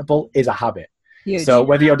yourself accountable is a habit. Huge. So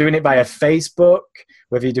whether you're doing it via Facebook,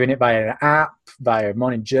 whether you're doing it via an app, via a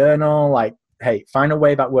morning journal, like, hey, find a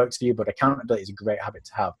way that works for you. But accountability is a great habit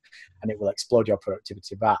to have, and it will explode your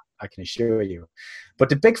productivity. That I can assure you. But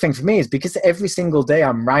the big thing for me is because every single day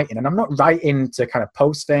I'm writing, and I'm not writing to kind of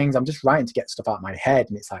post things. I'm just writing to get stuff out of my head.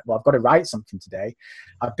 And it's like, well, I've got to write something today.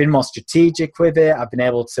 I've been more strategic with it. I've been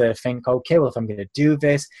able to think, okay, well, if I'm going to do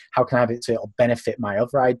this, how can I have it so it'll benefit my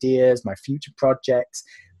other ideas, my future projects,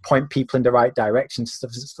 point people in the right direction, stuff.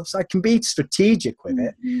 So I can be strategic with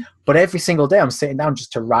it. But every single day I'm sitting down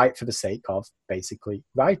just to write for the sake of basically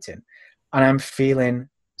writing. And I'm feeling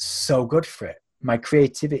so good for it. My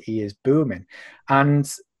creativity is booming.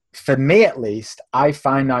 And for me, at least, I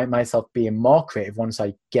find myself being more creative once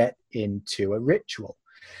I get into a ritual.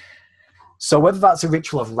 So whether that's a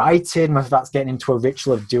ritual of writing, whether that's getting into a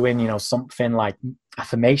ritual of doing, you know, something like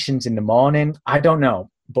affirmations in the morning, I don't know.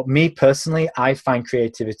 But me personally, I find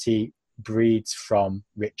creativity breeds from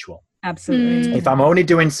ritual. Absolutely. If I'm only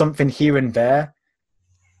doing something here and there,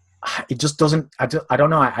 it just doesn't, I don't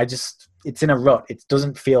know. I just, it's in a rut. It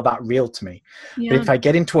doesn't feel that real to me. Yeah. But if I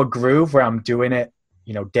get into a groove where I'm doing it,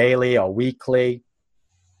 you know, daily or weekly,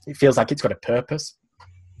 it feels like it's got a purpose.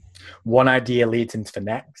 One idea leads into the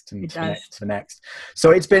next and to the next, to the next.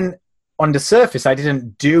 So it's been, on the surface, I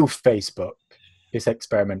didn't do Facebook, this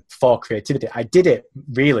experiment, for creativity. I did it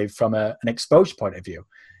really from an exposure point of view.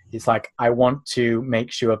 It's like, I want to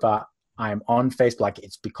make sure that I'm on Facebook, like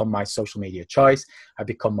it's become my social media choice. I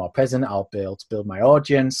become more present. I'll be able to build my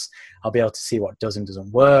audience. I'll be able to see what does and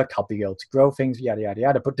doesn't work. I'll be able to grow things, yada, yada,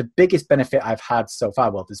 yada. But the biggest benefit I've had so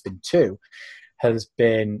far, well, there's been two, has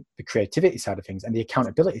been the creativity side of things and the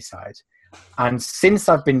accountability side. And since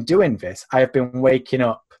I've been doing this, I have been waking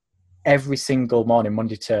up every single morning,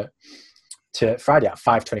 Monday to Friday at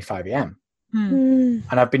 5:25 a.m. And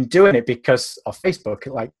I've been doing it because of Facebook,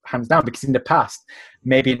 like hands down, because in the past,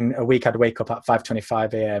 maybe in a week I'd wake up at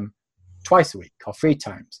 5:25 a.m. twice a week or 3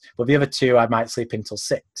 times. But the other 2, I might sleep until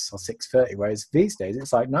 6 or 6:30. Whereas these days,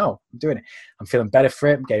 it's like, no, I'm doing it. I'm feeling better for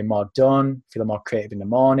it. I'm getting more done, feeling more creative in the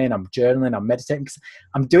morning. I'm journaling, I'm meditating.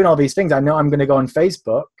 I'm doing all these things. I know I'm going to go on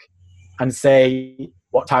Facebook and say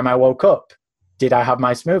what time I woke up. Did I have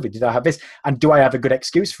my smoothie? Did I have this? And do I have a good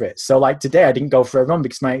excuse for it? So like today, I didn't go for a run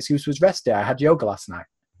because my excuse was rest day. I had yoga last night.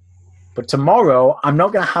 But tomorrow, I'm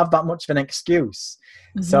not going to have that much of an excuse.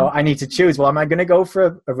 So I need to choose. Well, am I going to go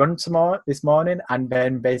for a run this morning and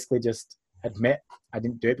then basically just admit I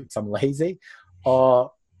didn't do it because I'm lazy?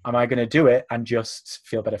 Or am I going to do it and just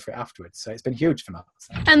feel better for it afterwards? So it's been huge for me.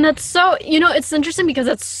 And that's so, it's interesting because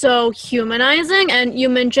it's so humanizing. And you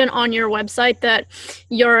mentioned on your website that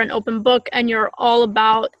you're an open book and you're all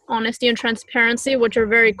about honesty and transparency, which are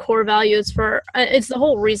very core values for, it's the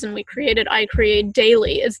whole reason we created I Create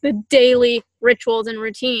Daily. It's the daily rituals and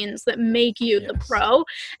routines that make you the pro.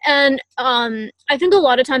 And I think a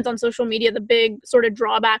lot of times on social media, the big sort of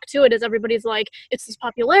drawback to it is everybody's like, it's this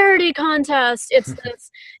popularity contest.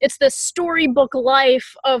 It's this storybook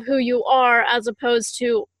life of who you are as opposed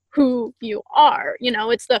to who you are.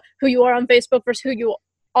 It's the who you are on Facebook versus who you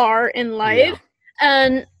are in life.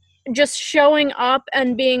 And just showing up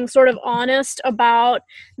and being sort of honest about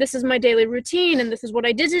this is my daily routine and this is what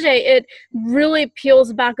I did today, it really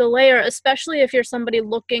peels back a layer, especially if you're somebody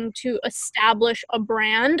looking to establish a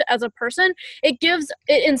brand as a person. It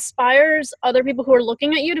inspires other people who are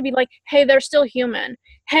looking at you to be like, hey, they're still human.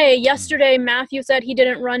 Hey, yesterday Matthew said he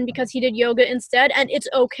didn't run because he did yoga instead, and it's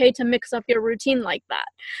okay to mix up your routine like that.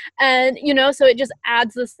 And, so it just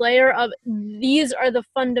adds this layer of these are the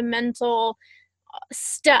fundamental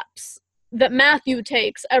steps that Matthew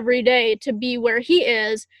takes every day to be where he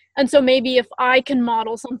is. And so maybe if I can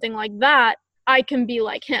model something like that, I can be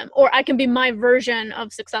like him, or I can be my version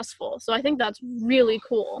of successful. So I think that's really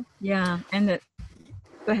cool. Yeah. And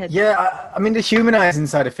go ahead. Yeah. I mean, the humanizing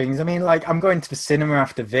side of things. I mean, like I'm going to the cinema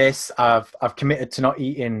after this. I've committed to not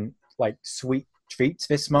eating like sweet treats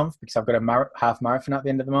this month because I've got a half marathon at the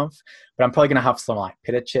end of the month, but I'm probably going to have some like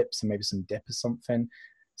pita chips and maybe some dip or something.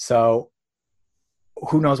 So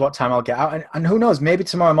who knows what time I'll get out, and who knows, maybe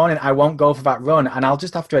tomorrow morning I won't go for that run, and I'll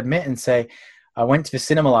just have to admit and say, I went to the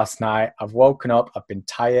cinema last night, I've woken up, I've been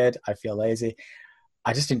tired, I feel lazy,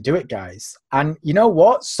 I just didn't do it, guys. And you know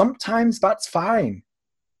what? Sometimes that's fine.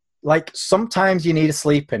 like sometimes you need to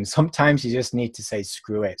sleep in, sometimes you just need to say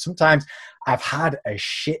screw it. Sometimes I've had a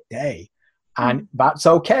shit day and that's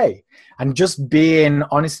okay. And just being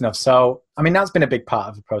honest enough. So I mean, that's been a big part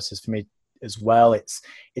of the process for me as well. It's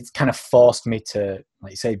kind of forced me to,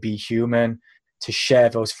 like you say, be human, to share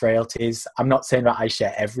those frailties. I'm not saying that I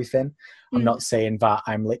share everything. I'm not saying that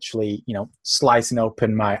I'm literally, you know, slicing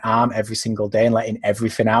open my arm every single day and letting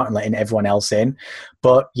everything out and letting everyone else in.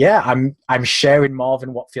 But yeah, I'm sharing more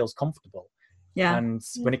than what feels comfortable. Yeah. And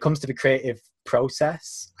when it comes to the creative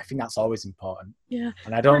process, I think that's always important. Yeah.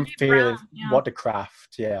 And I don't feel what the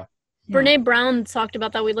craft. Yeah. Brene Brown talked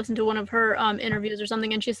about that. We listened to one of her interviews or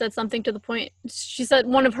something, and she said something to the point. She said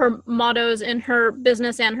one of her mottos in her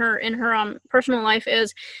business and in her personal life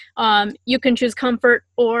is, you can choose comfort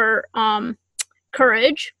or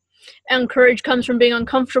courage, and courage comes from being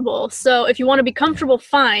uncomfortable. So if you want to be comfortable,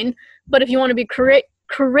 fine, but if you want to be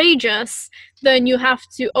courageous, then you have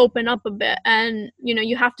to open up a bit, and you know,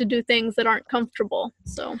 you have to do things that aren't comfortable.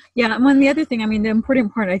 So yeah, and one the other thing, I mean, the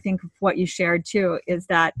important part I think of what you shared too is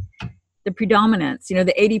that the predominance, you know,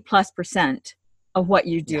 the 80+% of what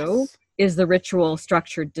you do is the ritual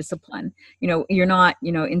structured discipline. You know, you're not,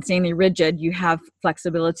 you know, insanely rigid. You have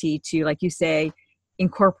flexibility to, like you say,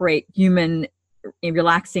 incorporate human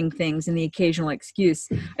relaxing things and the occasional excuse.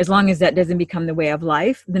 As long as that doesn't become the way of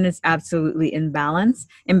life, then it's absolutely in balance.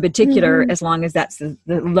 In particular, as long as that's the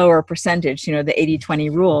lower percentage, you know, the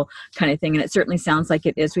 80-20 rule kind of thing. And it certainly sounds like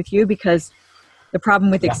it is with you, because the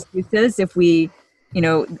problem with excuses, if we, you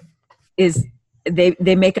know, is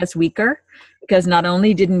they make us weaker, because not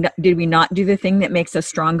only did we not do the thing that makes us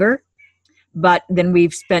stronger, but then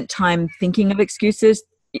we've spent time thinking of excuses,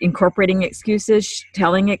 incorporating excuses,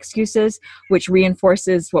 telling excuses, which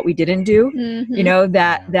reinforces what we didn't do. You know,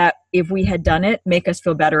 that if we had done it, make us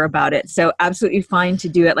feel better about it. So absolutely fine to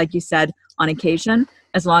do it, like you said, on occasion,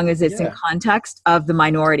 as long as it's in context of the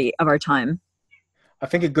minority of our time. I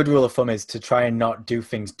think a good rule of thumb is to try and not do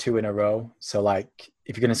things 2 in a row. So like,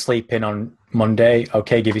 if you're going to sleep in on Monday,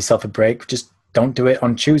 okay, give yourself a break. Just don't do it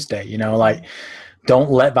on Tuesday, you know, like don't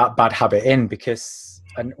let that bad habit in, because,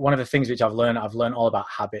 and one of the things which I've learned all about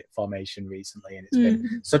habit formation recently, and it's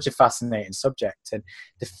been such a fascinating subject. And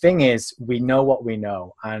the thing is, we know what we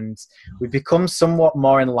know, and we become somewhat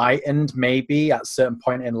more enlightened maybe at a certain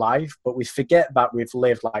point in life, but we forget that we've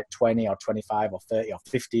lived like 20 or 25 or 30 or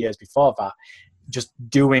 50 years before that, just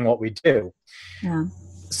doing what we do. Yeah.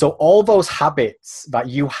 So all those habits that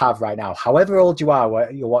you have right now, however old you are, where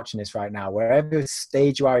you're watching this right now, wherever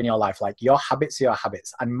stage you are in your life, like your habits are your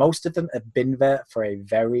habits. And most of them have been there for a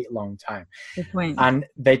very long time. Good point. And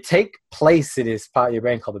they take place in this part of your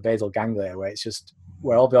brain called the basal ganglia, where it's just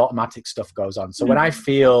where all the automatic stuff goes on. So when I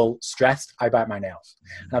feel stressed, I bite my nails.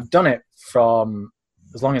 And I've done it from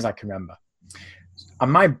as long as I can remember. And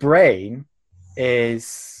my brain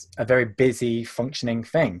is a very busy functioning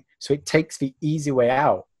thing. So it takes the easy way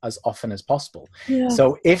out as often as possible. Yeah.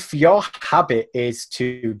 So if your habit is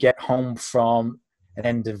to get home from an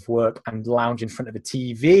end of work and lounge in front of a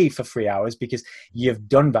TV for 3 hours because you've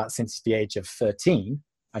done that since the age of 13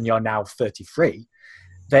 and you're now 33,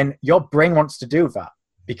 then your brain wants to do that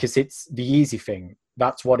because it's the easy thing.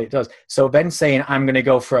 That's what it does. So then saying, I'm going to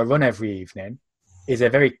go for a run every evening is a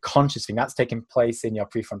very conscious thing. That's taking place in your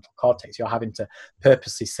prefrontal cortex. You're having to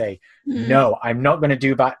purposely say, no, I'm not going to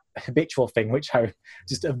do that habitual thing, which I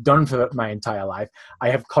just have done for my entire life. I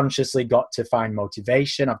have consciously got to find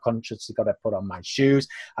motivation. I've consciously got to put on my shoes.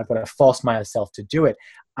 I've got to force myself to do it.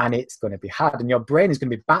 And it's going to be hard. And your brain is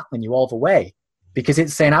going to be battling you all the way because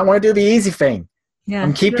it's saying, I want to do the easy thing. Yeah,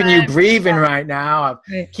 I'm keeping you breathing right now.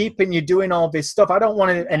 I'm keeping you doing all this stuff. I don't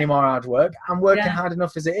want any more hard work. I'm working hard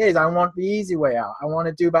enough as it is. I want the easy way out. I want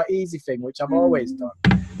to do that easy thing, which I've always done.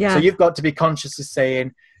 Yeah. So you've got to be conscious of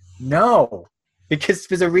saying, no, because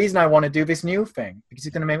there's a reason I want to do this new thing, because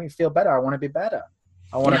it's going to make me feel better. I want to be better.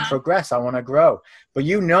 I want to progress. I want to grow. But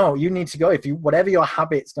you know, you need to go. If you, whatever your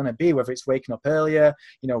habit's going to be, whether it's waking up earlier,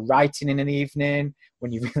 you know, writing in an evening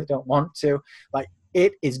when you really don't want to, like,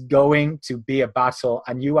 it is going to be a battle,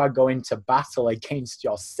 and you are going to battle against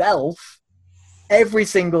yourself every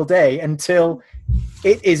single day until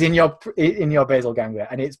it is in your basal ganglia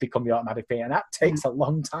and it's become the automatic thing, and that takes a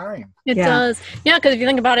long time. It does. Yeah, because if you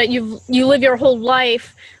think about it, you live your whole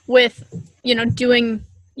life with, you know, doing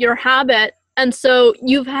your habit, and so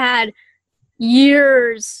you've had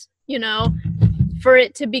years, you know, for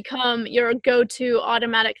it to become your go-to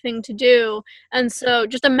automatic thing to do. And so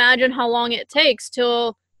just imagine how long it takes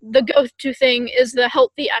till the go-to thing is the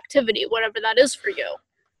healthy activity, whatever that is for you.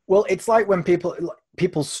 Well, it's like when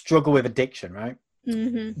people struggle with addiction, right?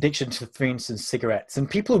 addiction to, for instance, cigarettes. And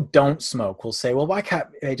people who don't smoke will say, well, why can't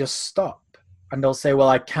they just stop? And they'll say, well,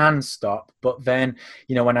 I can stop, but then,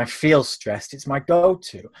 you know, when I feel stressed, it's my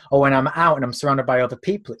go-to. Or when I'm out and I'm surrounded by other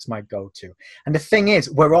people, it's my go-to. And the thing is,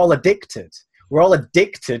 we're all addicted. We're all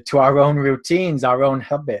addicted to our own routines, our own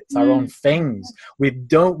habits, our own things. We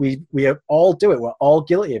all do it. We're all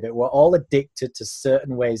guilty of it. We're all addicted to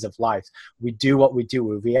certain ways of life. We do what we do.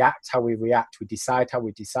 We react how we react. We decide how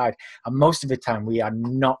we decide. And most of the time, we are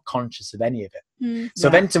not conscious of any of it. So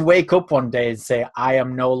then to wake up one day and say, I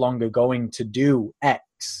am no longer going to do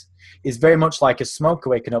X, is very much like a smoker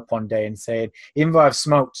waking up one day and saying, even though I've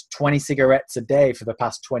smoked 20 cigarettes a day for the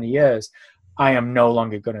past 20 years, I am no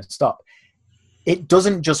longer going to stop. It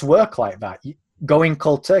doesn't just work like that. Going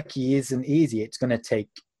cold turkey isn't easy. It's going to take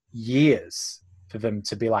years for them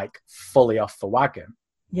to be like fully off the wagon.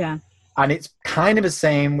 Yeah. And it's kind of the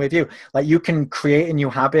same with you. Like you can create a new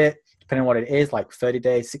habit, depending on what it is, like 30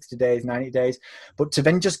 days, 60 days, 90 days. But to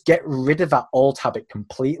then just get rid of that old habit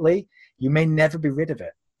completely, you may never be rid of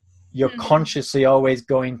it. You're consciously always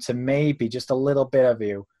going to maybe just a little bit of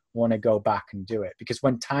you want to go back and do it. Because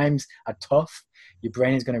when times are tough, your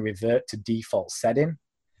brain is going to revert to default setting.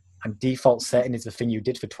 And default setting is the thing you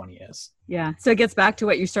did for 20 years. Yeah. So it gets back to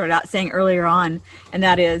what you started out saying earlier on, and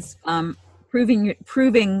that is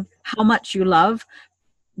proving how much you love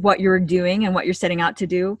what you're doing and what you're setting out to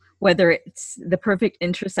do, whether it's the perfect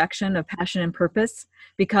intersection of passion and purpose,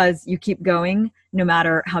 because you keep going no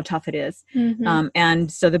matter how tough it is.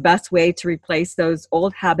 And so the best way to replace those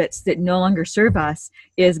old habits that no longer serve us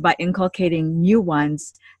is by inculcating new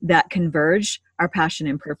ones that converge our passion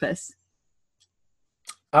and purpose.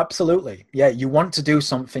 Absolutely. Yeah. You want to do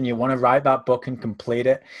something. You want to write that book and complete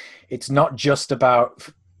it. It's not just about,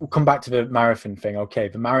 we'll come back to the marathon thing. Okay.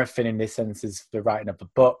 The marathon in this sense is the writing of the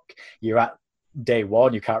book. You're at day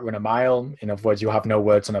one. You can't run a mile. In other words, you have no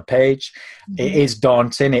words on a page. It is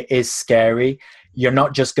daunting. It is scary. You're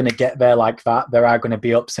not just going to get there like that. There are going to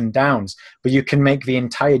be ups and downs, but you can make the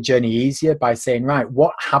entire journey easier by saying, right,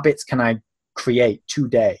 what habits can I create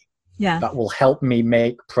today? That will help me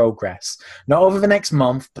make progress, not over the next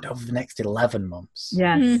month, but over the next 11 months.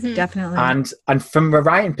 Yes, definitely. And from a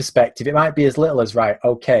writing perspective, it might be as little as, right,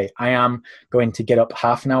 okay, I am going to get up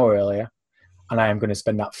half an hour earlier and I am going to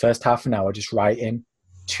spend that first half an hour just writing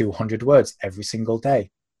 200 words every single day.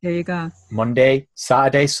 There you go. Monday,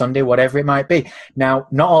 Saturday, Sunday, whatever it might be. Now,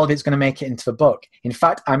 not all of it's going to make it into the book. In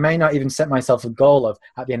fact, I may not even set myself a goal of,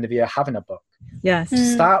 at the end of the year, having a book. Yes. To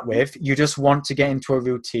start with, you just want to get into a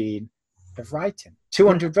routine of writing.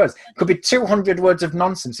 200 words. It could be 200 words of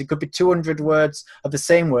nonsense. It could be 200 words of the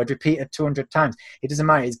same word repeated 200 times. It doesn't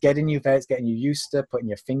matter. It's getting you there. It's getting you used to putting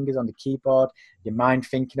your fingers on the keyboard, your mind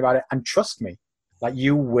thinking about it. And trust me, like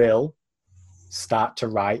you will start to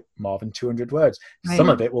write more than 200 words. Right. Some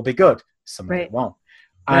of it will be good. Some of it won't.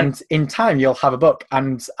 And in time, you'll have a book.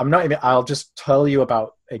 And I'll just tell you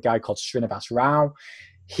about a guy called Srinivas Rao.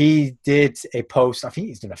 He did a post. I think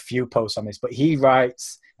he's done a few posts on this, but he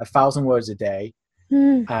writes 1,000 words a day.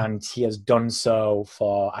 And he has done so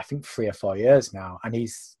for, I think, 3 or 4 years now. And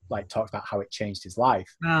he's like talked about how it changed his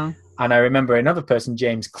life. Wow. And I remember another person,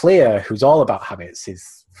 James Clear, who's all about habits,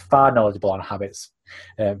 is far knowledgeable on habits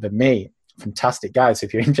than me. Fantastic guy. So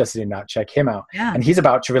if you're interested in that, check him out. Yeah. And he's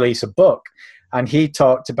about to release a book. And he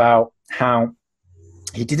talked about how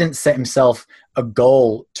he didn't set himself a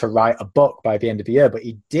goal to write a book by the end of the year, but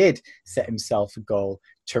he did set himself a goal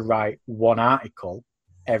to write one article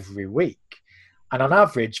every week. And on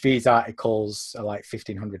average, these articles are like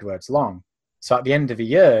 1,500 words long. So at the end of the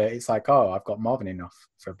year, it's like, oh, I've got more than enough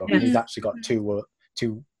for a book. And he's actually got two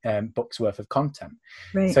books worth of content.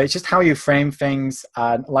 Right. So it's just how you frame things.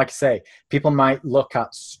 And like I say, people might look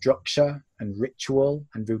at structure and ritual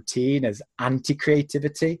and routine as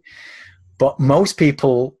anti-creativity. But most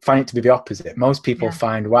people find it to be the opposite. Most people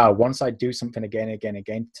find, wow, once I do something again,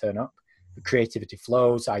 turn up, the creativity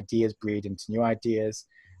flows, ideas breed into new ideas.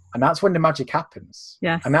 And that's when the magic happens.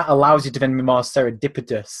 Yes. And that allows you to then be more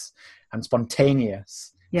serendipitous and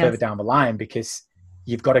spontaneous further down the line, because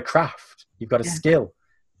you've got a craft, you've got a skill,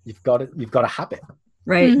 you've got a habit.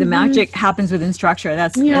 Right. The magic happens within structure.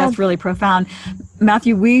 That's really profound.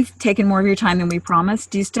 Matthew, we've taken more of your time than we promised.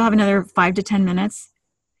 Do you still have another 5 to 10 minutes?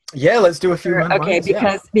 Yeah, let's do a few more. Okay,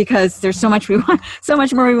 because there's so much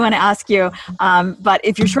more we want to ask you. But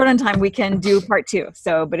if you're short on time, we can do part 2.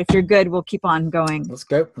 But if you're good, we'll keep on going. Let's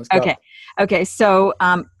go. Okay. So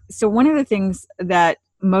one of the things that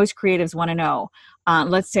most creatives want to know,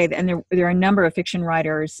 let's say, and there are a number of fiction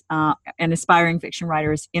writers and aspiring fiction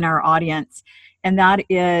writers in our audience, and that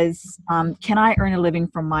is, can I earn a living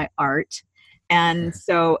from my art?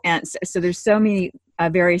 So there's so many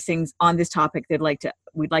various things on this topic that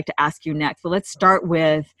we'd like to ask you next. But let's start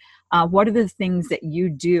with what are the things that you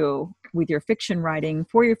do with your fiction writing,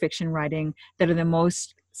 for your fiction writing, that are the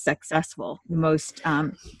most successful, the most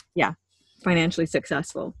financially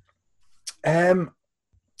successful?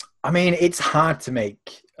 I mean, it's hard to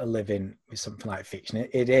make a living with something like fiction.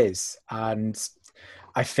 It is. And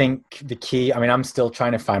I think the key, I mean, I'm still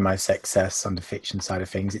trying to find my success on the fiction side of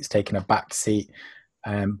things. It's taken a back seat.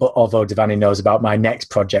 But although Devani knows about my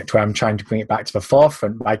next project where I'm trying to bring it back to the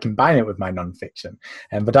forefront by combining it with my nonfiction.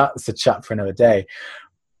 But that's a chat for another day.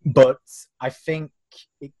 But I think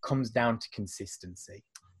it comes down to consistency.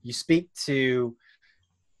 You speak to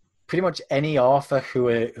pretty much any author who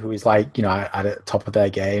is like, you know, at the top of their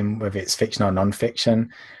game, whether it's fiction or nonfiction.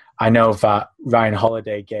 I know that Ryan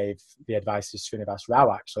Holiday gave the advice to Srinivas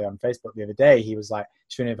Rao actually on Facebook the other day. He was like,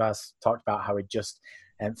 Srinivas talked about how he just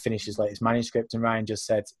finished his latest manuscript, and Ryan just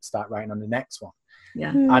said, start writing on the next one.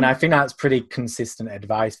 Yeah. And I think that's pretty consistent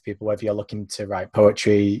advice to people, whether you're looking to write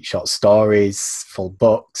poetry, short stories, full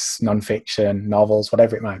books, nonfiction, novels,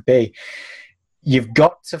 whatever it might be. You've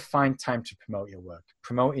got to find time to promote your work.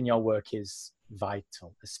 Promoting your work is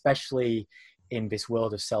vital, especially in this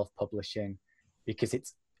world of self-publishing, because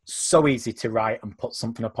it's so easy to write and put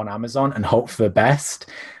something up on Amazon and hope for the best,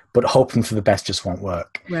 but hoping for the best just won't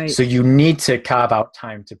work. Right. So you need to carve out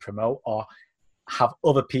time to promote, or have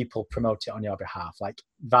other people promote it on your behalf. Like,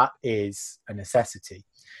 that is a necessity.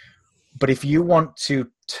 But if you want to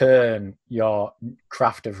turn your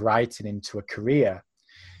craft of writing into a career,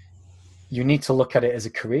 you need to look at it as a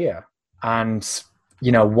career. And,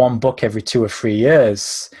 you know, one book every 2 or 3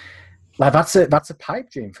 years, like that's a pipe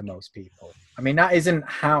dream for most people. I mean, that isn't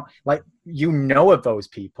how, like, you know of those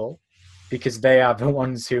people because they are the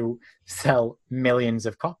ones who sell millions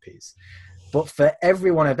of copies. But for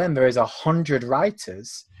every one of them, there is 100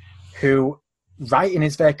 writers who writing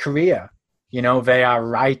is their career. You know, they are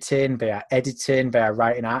writing, they are editing, they are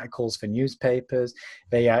writing articles for newspapers.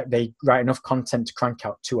 They write enough content to crank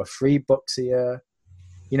out 2 or 3 books a year.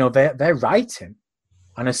 You know, they're writing.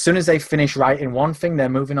 And as soon as they finish writing one thing, they're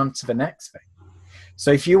moving on to the next thing.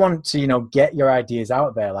 So if you want to, you know, get your ideas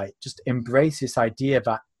out there, like, just embrace this idea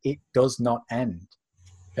that it does not end.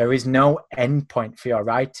 There is no end point for your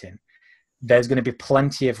writing. There's going to be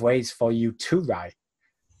plenty of ways for you to write.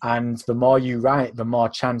 And the more you write, the more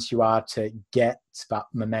chance you are to get that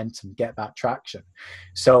momentum, get that traction.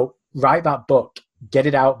 So write that book, get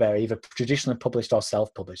it out there, either traditionally published or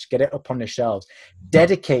self-published, get it up on the shelves,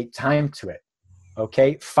 dedicate time to it.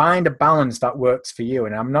 Okay, find a balance that works for you.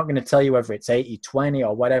 And I'm not going to tell you whether it's 80-20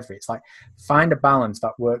 or whatever. It's like, find a balance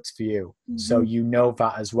that works for you. Mm-hmm. So you know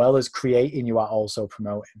that as well as creating, you are also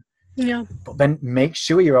promoting. Yeah. But then make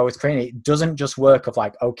sure you're always creating. It doesn't just work of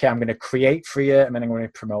like, okay, I'm going to create for a year and then I'm going to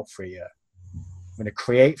promote for a year. I'm going to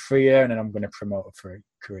create for a year and then I'm going to promote for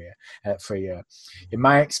a year. In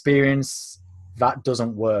my experience, that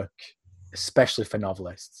doesn't work, especially for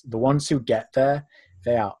novelists. The ones who get there,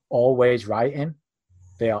 they are always writing.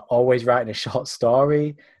 They are always writing a short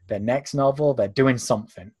story, their next novel, they're doing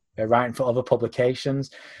something. They're writing for other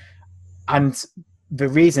publications. And the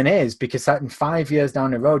reason is because in 5 years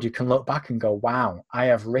down the road, you can look back and go, wow, I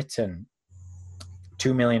have written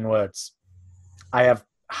 2 million words. I have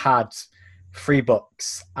had 3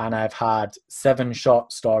 books and I've had 7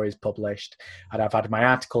 short stories published and I've had my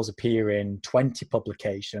articles appear in 20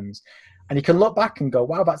 publications. And you can look back and go,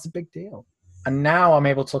 wow, that's a big deal. And now I'm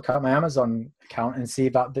able to look at my Amazon account and see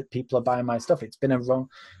that people are buying my stuff. It's been a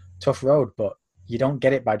tough road, but you don't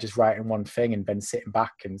get it by just writing one thing and then sitting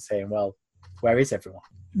back and saying, well, where is everyone?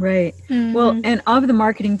 Right. Mm-hmm. Well, and of the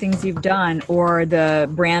marketing things you've done or the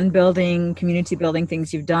brand building, community building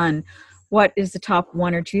things you've done, what is the top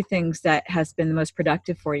 1 or 2 things that has been the most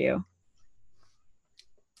productive for you?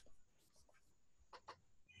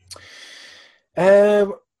 I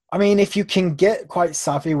mean, if you can get quite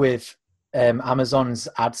savvy with Amazon's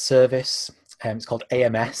ad service, it's called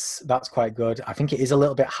AMS. That's quite good. I think it is a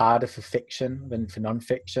little bit harder for fiction than for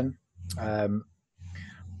nonfiction,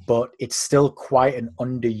 but it's still quite an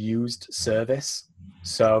underused service.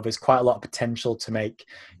 So there's quite a lot of potential to make,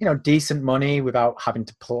 you know, decent money without having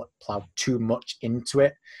to plow too much into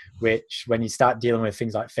it, which when you start dealing with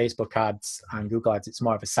things like Facebook ads and Google ads, it's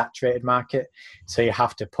more of a saturated market. So you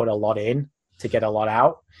have to put a lot in to get a lot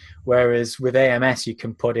out. Whereas with AMS, you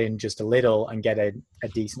can put in just a little and get a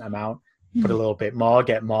decent amount, put a little bit more,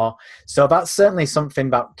 get more. So that's certainly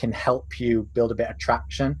something that can help you build a bit of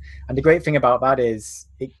traction. And the great thing about that is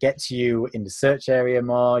it gets you in the search area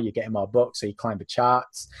more, you're getting more books, so you climb the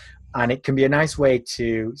charts. And it can be a nice way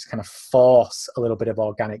to kind of force a little bit of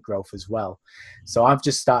organic growth as well. So I've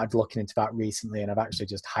just started looking into that recently, and I've actually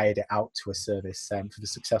just hired it out to a service for the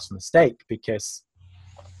Successful Mistake, because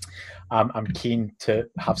I'm keen to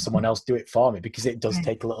have someone else do it for me, because it does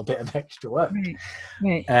take a little bit of extra work.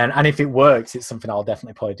 Right. And if it works, it's something I'll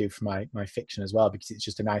definitely probably do for my fiction as well, because it's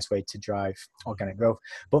just a nice way to drive organic growth.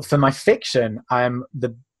 But for my fiction,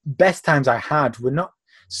 the best times I had were not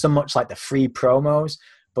so much like the free promos,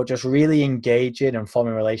 but just really engaging and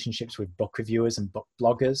forming relationships with book reviewers and book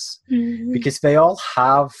bloggers, because they all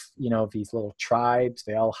have, these little tribes,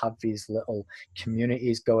 they all have these little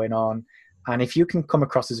communities going on. And if you can come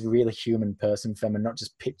across as a really human person for them and not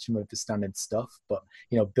just pitch them with the standard stuff, but,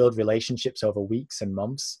 build relationships over weeks and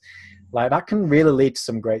months, like that can really lead to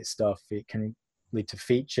some great stuff. It can lead to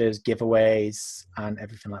features, giveaways, and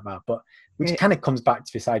everything like that. But which kind of comes back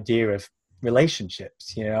to this idea of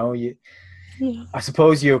relationships, I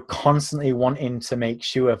suppose you're constantly wanting to make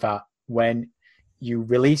sure that when you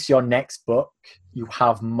release your next book, you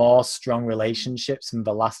have more strong relationships than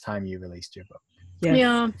the last time you released your book. Yes.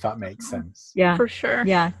 Yeah. If that makes sense. Yeah. For sure.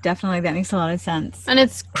 Yeah, definitely. That makes a lot of sense. And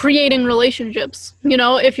it's creating relationships.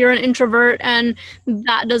 If you're an introvert and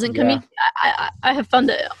that doesn't come in, I have found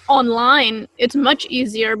that online it's much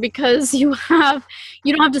easier, because you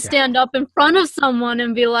don't have to stand up in front of someone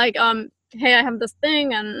and be like, hey, I have this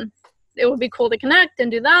thing and it would be cool to connect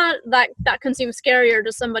and do that. That can seem scarier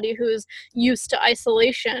to somebody who's used to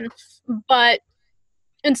isolation. But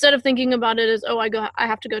instead of thinking about it as, I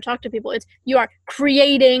have to go talk to people, you are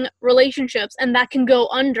creating relationships, and that can go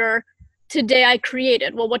under, today I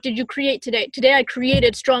created. Well, what did you create today? Today I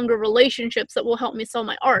created stronger relationships that will help me sell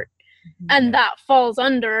my art. And that falls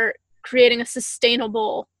under creating a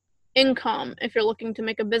sustainable income if you're looking to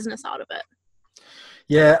make a business out of it.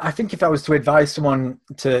 Yeah, I think if I was to advise someone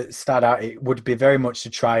to start out, it would be very much to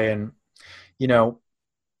try and,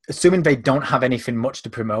 assuming they don't have anything much to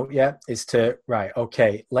promote yet, is to,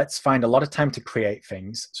 let's find a lot of time to create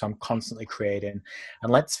things. So I'm constantly creating,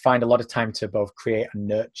 and let's find a lot of time to both create and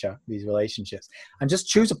nurture these relationships, and just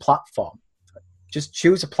choose a platform. Just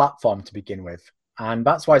choose a platform to begin with. And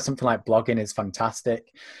that's why something like blogging is fantastic.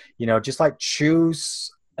 Just like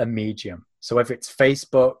choose a medium. So whether it's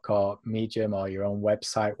Facebook or Medium or your own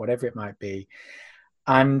website, whatever it might be,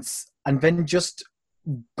 and then just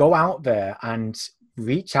go out there and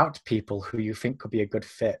reach out to people who you think could be a good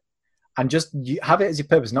fit, and just have it as your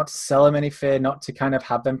purpose, not to sell them anything, not to kind of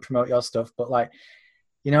have them promote your stuff, but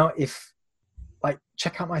if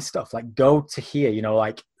check out my stuff, go to here,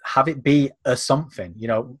 have it be a something,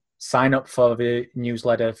 sign up for the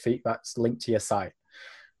newsletter that's linked to your site,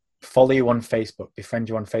 follow you on Facebook, befriend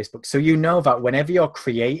you on Facebook. So that whenever you're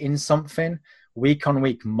creating something, week on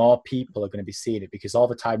week, more people are going to be seeing it, because all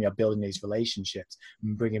the time you're building these relationships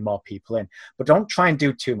and bringing more people in. But don't try and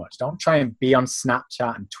do too much. Don't try and be on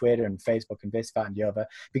Snapchat and Twitter and Facebook and this, that, and the other,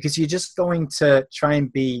 because you're just going to try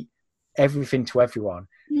and be everything to everyone.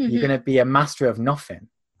 You're going to be a master of nothing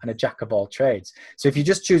and a jack of all trades. So if you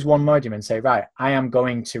just choose one medium and say, I am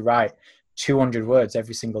going to write 200 words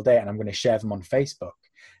every single day and I'm going to share them on Facebook,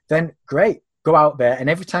 then great. Go out there, and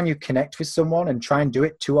every time you connect with someone, and try and do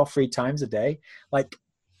it 2 or 3 times a day,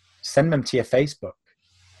 send them to your Facebook,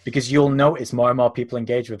 because you'll notice more and more people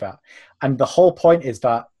engage with that. And the whole point is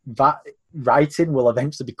that writing will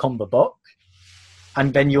eventually become the book,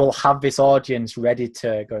 and then you'll have this audience ready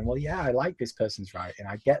to go, well, yeah, I like this person's writing,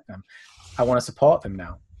 I get them, I want to support them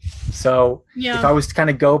now. So if I was to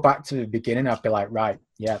kind of go back to the beginning, I'd be like,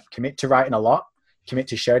 commit to writing a lot, commit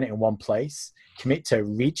to sharing it in one place, commit to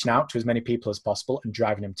reaching out to as many people as possible and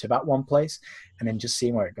driving them to that one place, and then just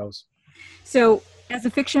seeing where it goes. So as a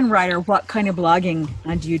fiction writer, what kind of blogging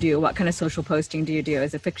do you do? What kind of social posting do you do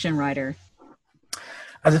as a fiction writer?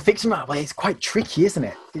 As a fiction writer, it's quite tricky, isn't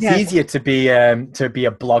it? It's easier to be a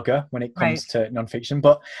blogger when it comes to nonfiction,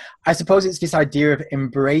 but I suppose it's this idea of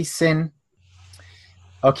embracing.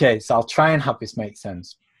 Okay, so I'll try and have this make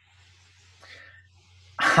sense.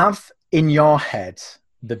 Have in your head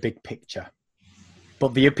the big picture,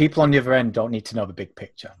 but the people on the other end don't need to know the big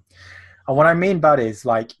picture. And what I mean by that is,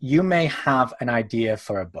 you may have an idea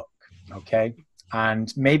for a book, okay?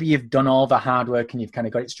 And maybe you've done all the hard work and you've kind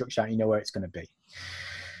of got it structured out, you know where it's going to be.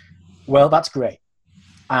 Well, that's great.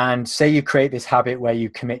 And say you create this habit where you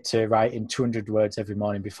commit to writing 200 words every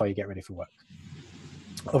morning before you get ready for work.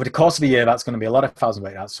 Over the course of a year, that's going to be a lot of thousand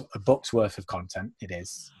words. That's a book's worth of content. It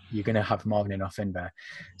is. You're going to have more than enough in there.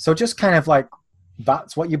 So just kind of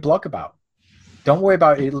that's what you blog about. Don't worry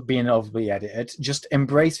about it being overly edited. Just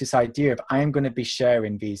embrace this idea of, I am going to be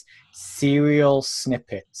sharing these serial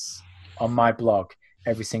snippets on my blog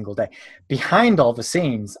every single day. Behind all the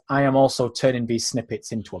scenes, I am also turning these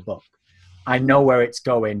snippets into a book. I know where it's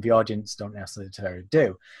going. The audience don't necessarily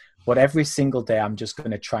do. But every single day, I'm just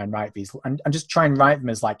going to try and write these. And just try and write them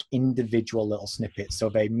as like individual little snippets so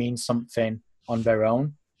they mean something on their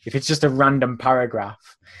own. If it's just a random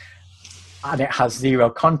paragraph and it has zero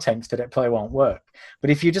context, it probably won't work. But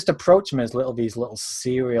if you just approach them as these little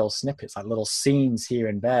serial snippets, like little scenes here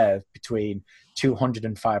and there between 200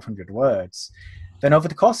 and 500 words, then over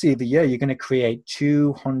the course of the year, you're going to create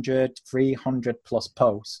 200, 300 plus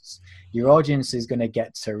posts. Your audience is going to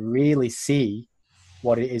get to really see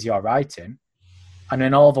what it is you're writing. And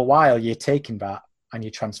then all the while, you're taking that and you're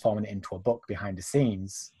transforming it into a book behind the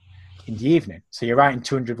scenes in the evening. So you're writing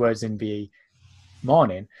 200 words in the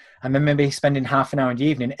morning, and then maybe spending half an hour in the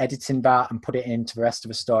evening editing that and put it into the rest of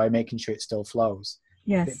the story, making sure it still flows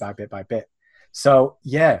bit by bit by bit. So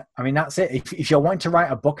yeah, I mean, that's it. If you're wanting to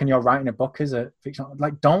write a book and you're writing a book as a fictional,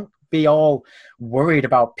 like, don't be all worried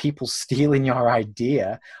about people stealing your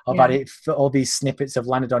idea, or about it. All these snippets have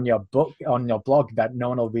landed on your book, on your blog, that no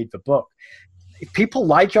one will read the book. If people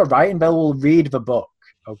like your writing, they will read the book.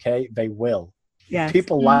 Okay, they will. Yes.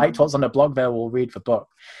 People liked what's on the blog, they will read the book.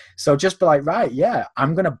 So just be like, right, yeah,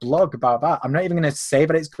 I'm going to blog about that. I'm not even going to say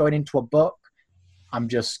that it's going into a book. I'm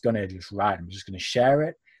just going to write. I'm just going to share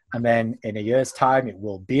it. And then in a year's time, it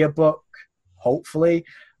will be a book, hopefully,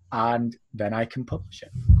 and then I can publish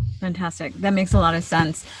it. Fantastic. That makes a lot of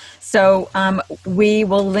sense. So we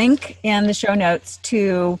will link in the show notes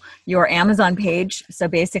to your Amazon page. So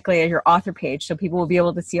basically your author page. So people will be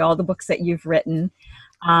able to see all the books that you've written.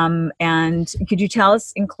 And could you tell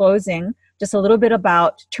us in closing just a little bit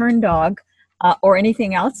about Turn Dog or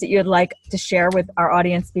anything else that you'd like to share with our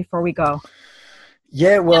audience before we go?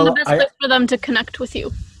 Yeah, well, and the best place for them to connect with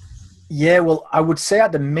you. Yeah, well, I would say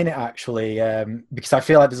at the minute, actually, because I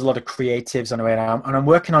feel like there's a lot of creatives on the way now, and I'm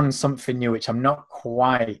working on something new, which I'm not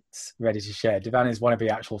quite ready to share. Devan is one of the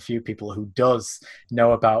actual few people who does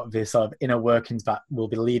know about this sort of inner workings that will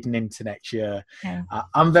be leading into next year. Yeah.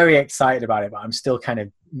 I'm very excited about it, but I'm still kind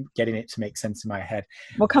of getting it to make sense in my head.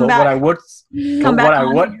 We'll come back.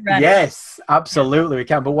 Yes, absolutely, we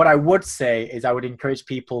can. But what I would say is I would encourage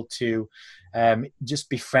people to just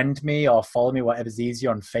befriend me or follow me, whatever's easier,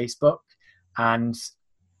 on Facebook. And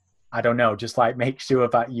I don't know, just like make sure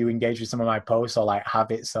that you engage with some of my posts, or like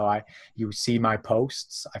have it so you see my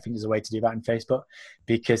posts. I think there's a way to do that in Facebook,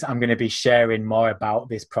 because I'm going to be sharing more about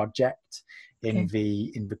this project in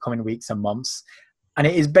the coming weeks and months. And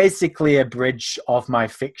it is basically a bridge of my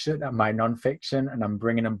fiction and my non-fiction, and I'm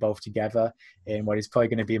bringing them both together in what is probably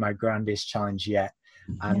going to be my grandest challenge yet.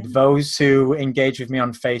 And those who engage with me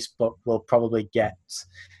on Facebook will probably get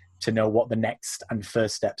to know what the next and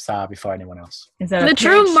first steps are before anyone else. Is that the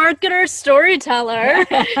true marketer storyteller?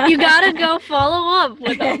 You gotta go follow up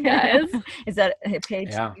with them, guys. Is that a page?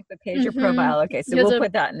 Yeah. The page or profile? Okay, so we'll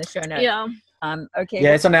put that in the show notes. Yeah. Okay.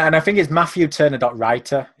 Yeah, it's on there, and I think it's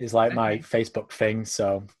MatthewTurner.writer is like my Facebook thing.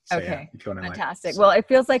 So okay, yeah, if you want to, fantastic. Well, it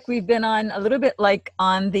feels like we've been on a little bit like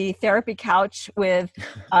on the therapy couch with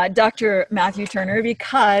Dr. Matthew Turner,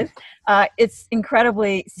 because it's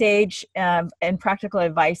incredibly sage and practical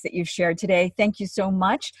advice that you've shared today. Thank you so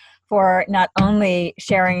much for not only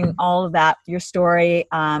sharing all of that, your story,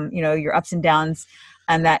 your ups and downs,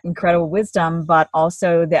 and that incredible wisdom, but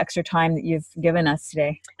also the extra time that you've given us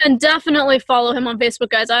today. And definitely follow him on Facebook,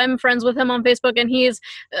 guys. I'm friends with him on Facebook, and he's,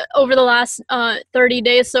 over the last 30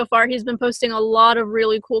 days so far, he's been posting a lot of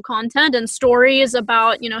really cool content and stories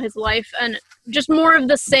about, his life, and just more of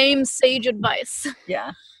the same sage advice.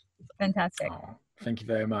 Yeah, fantastic. Oh, thank you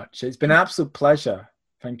very much. It's been an absolute pleasure.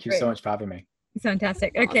 Thank you so much for having me.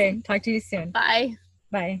 Fantastic. Okay, talk to you soon. Bye.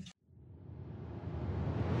 Bye.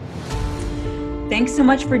 Thanks so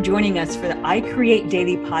much for joining us for the I Create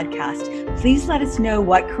Daily podcast. Please let us know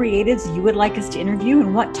what creatives you would like us to interview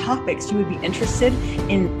and what topics you would be interested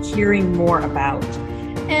in hearing more about.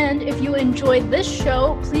 And if you enjoyed this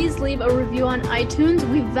show, please leave a review on iTunes.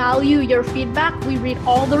 We value your feedback. We read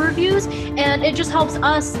all the reviews, and it just helps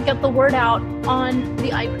us get the word out on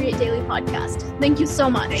the I Create Daily podcast. Thank you so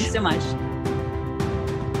much. Thanks so much.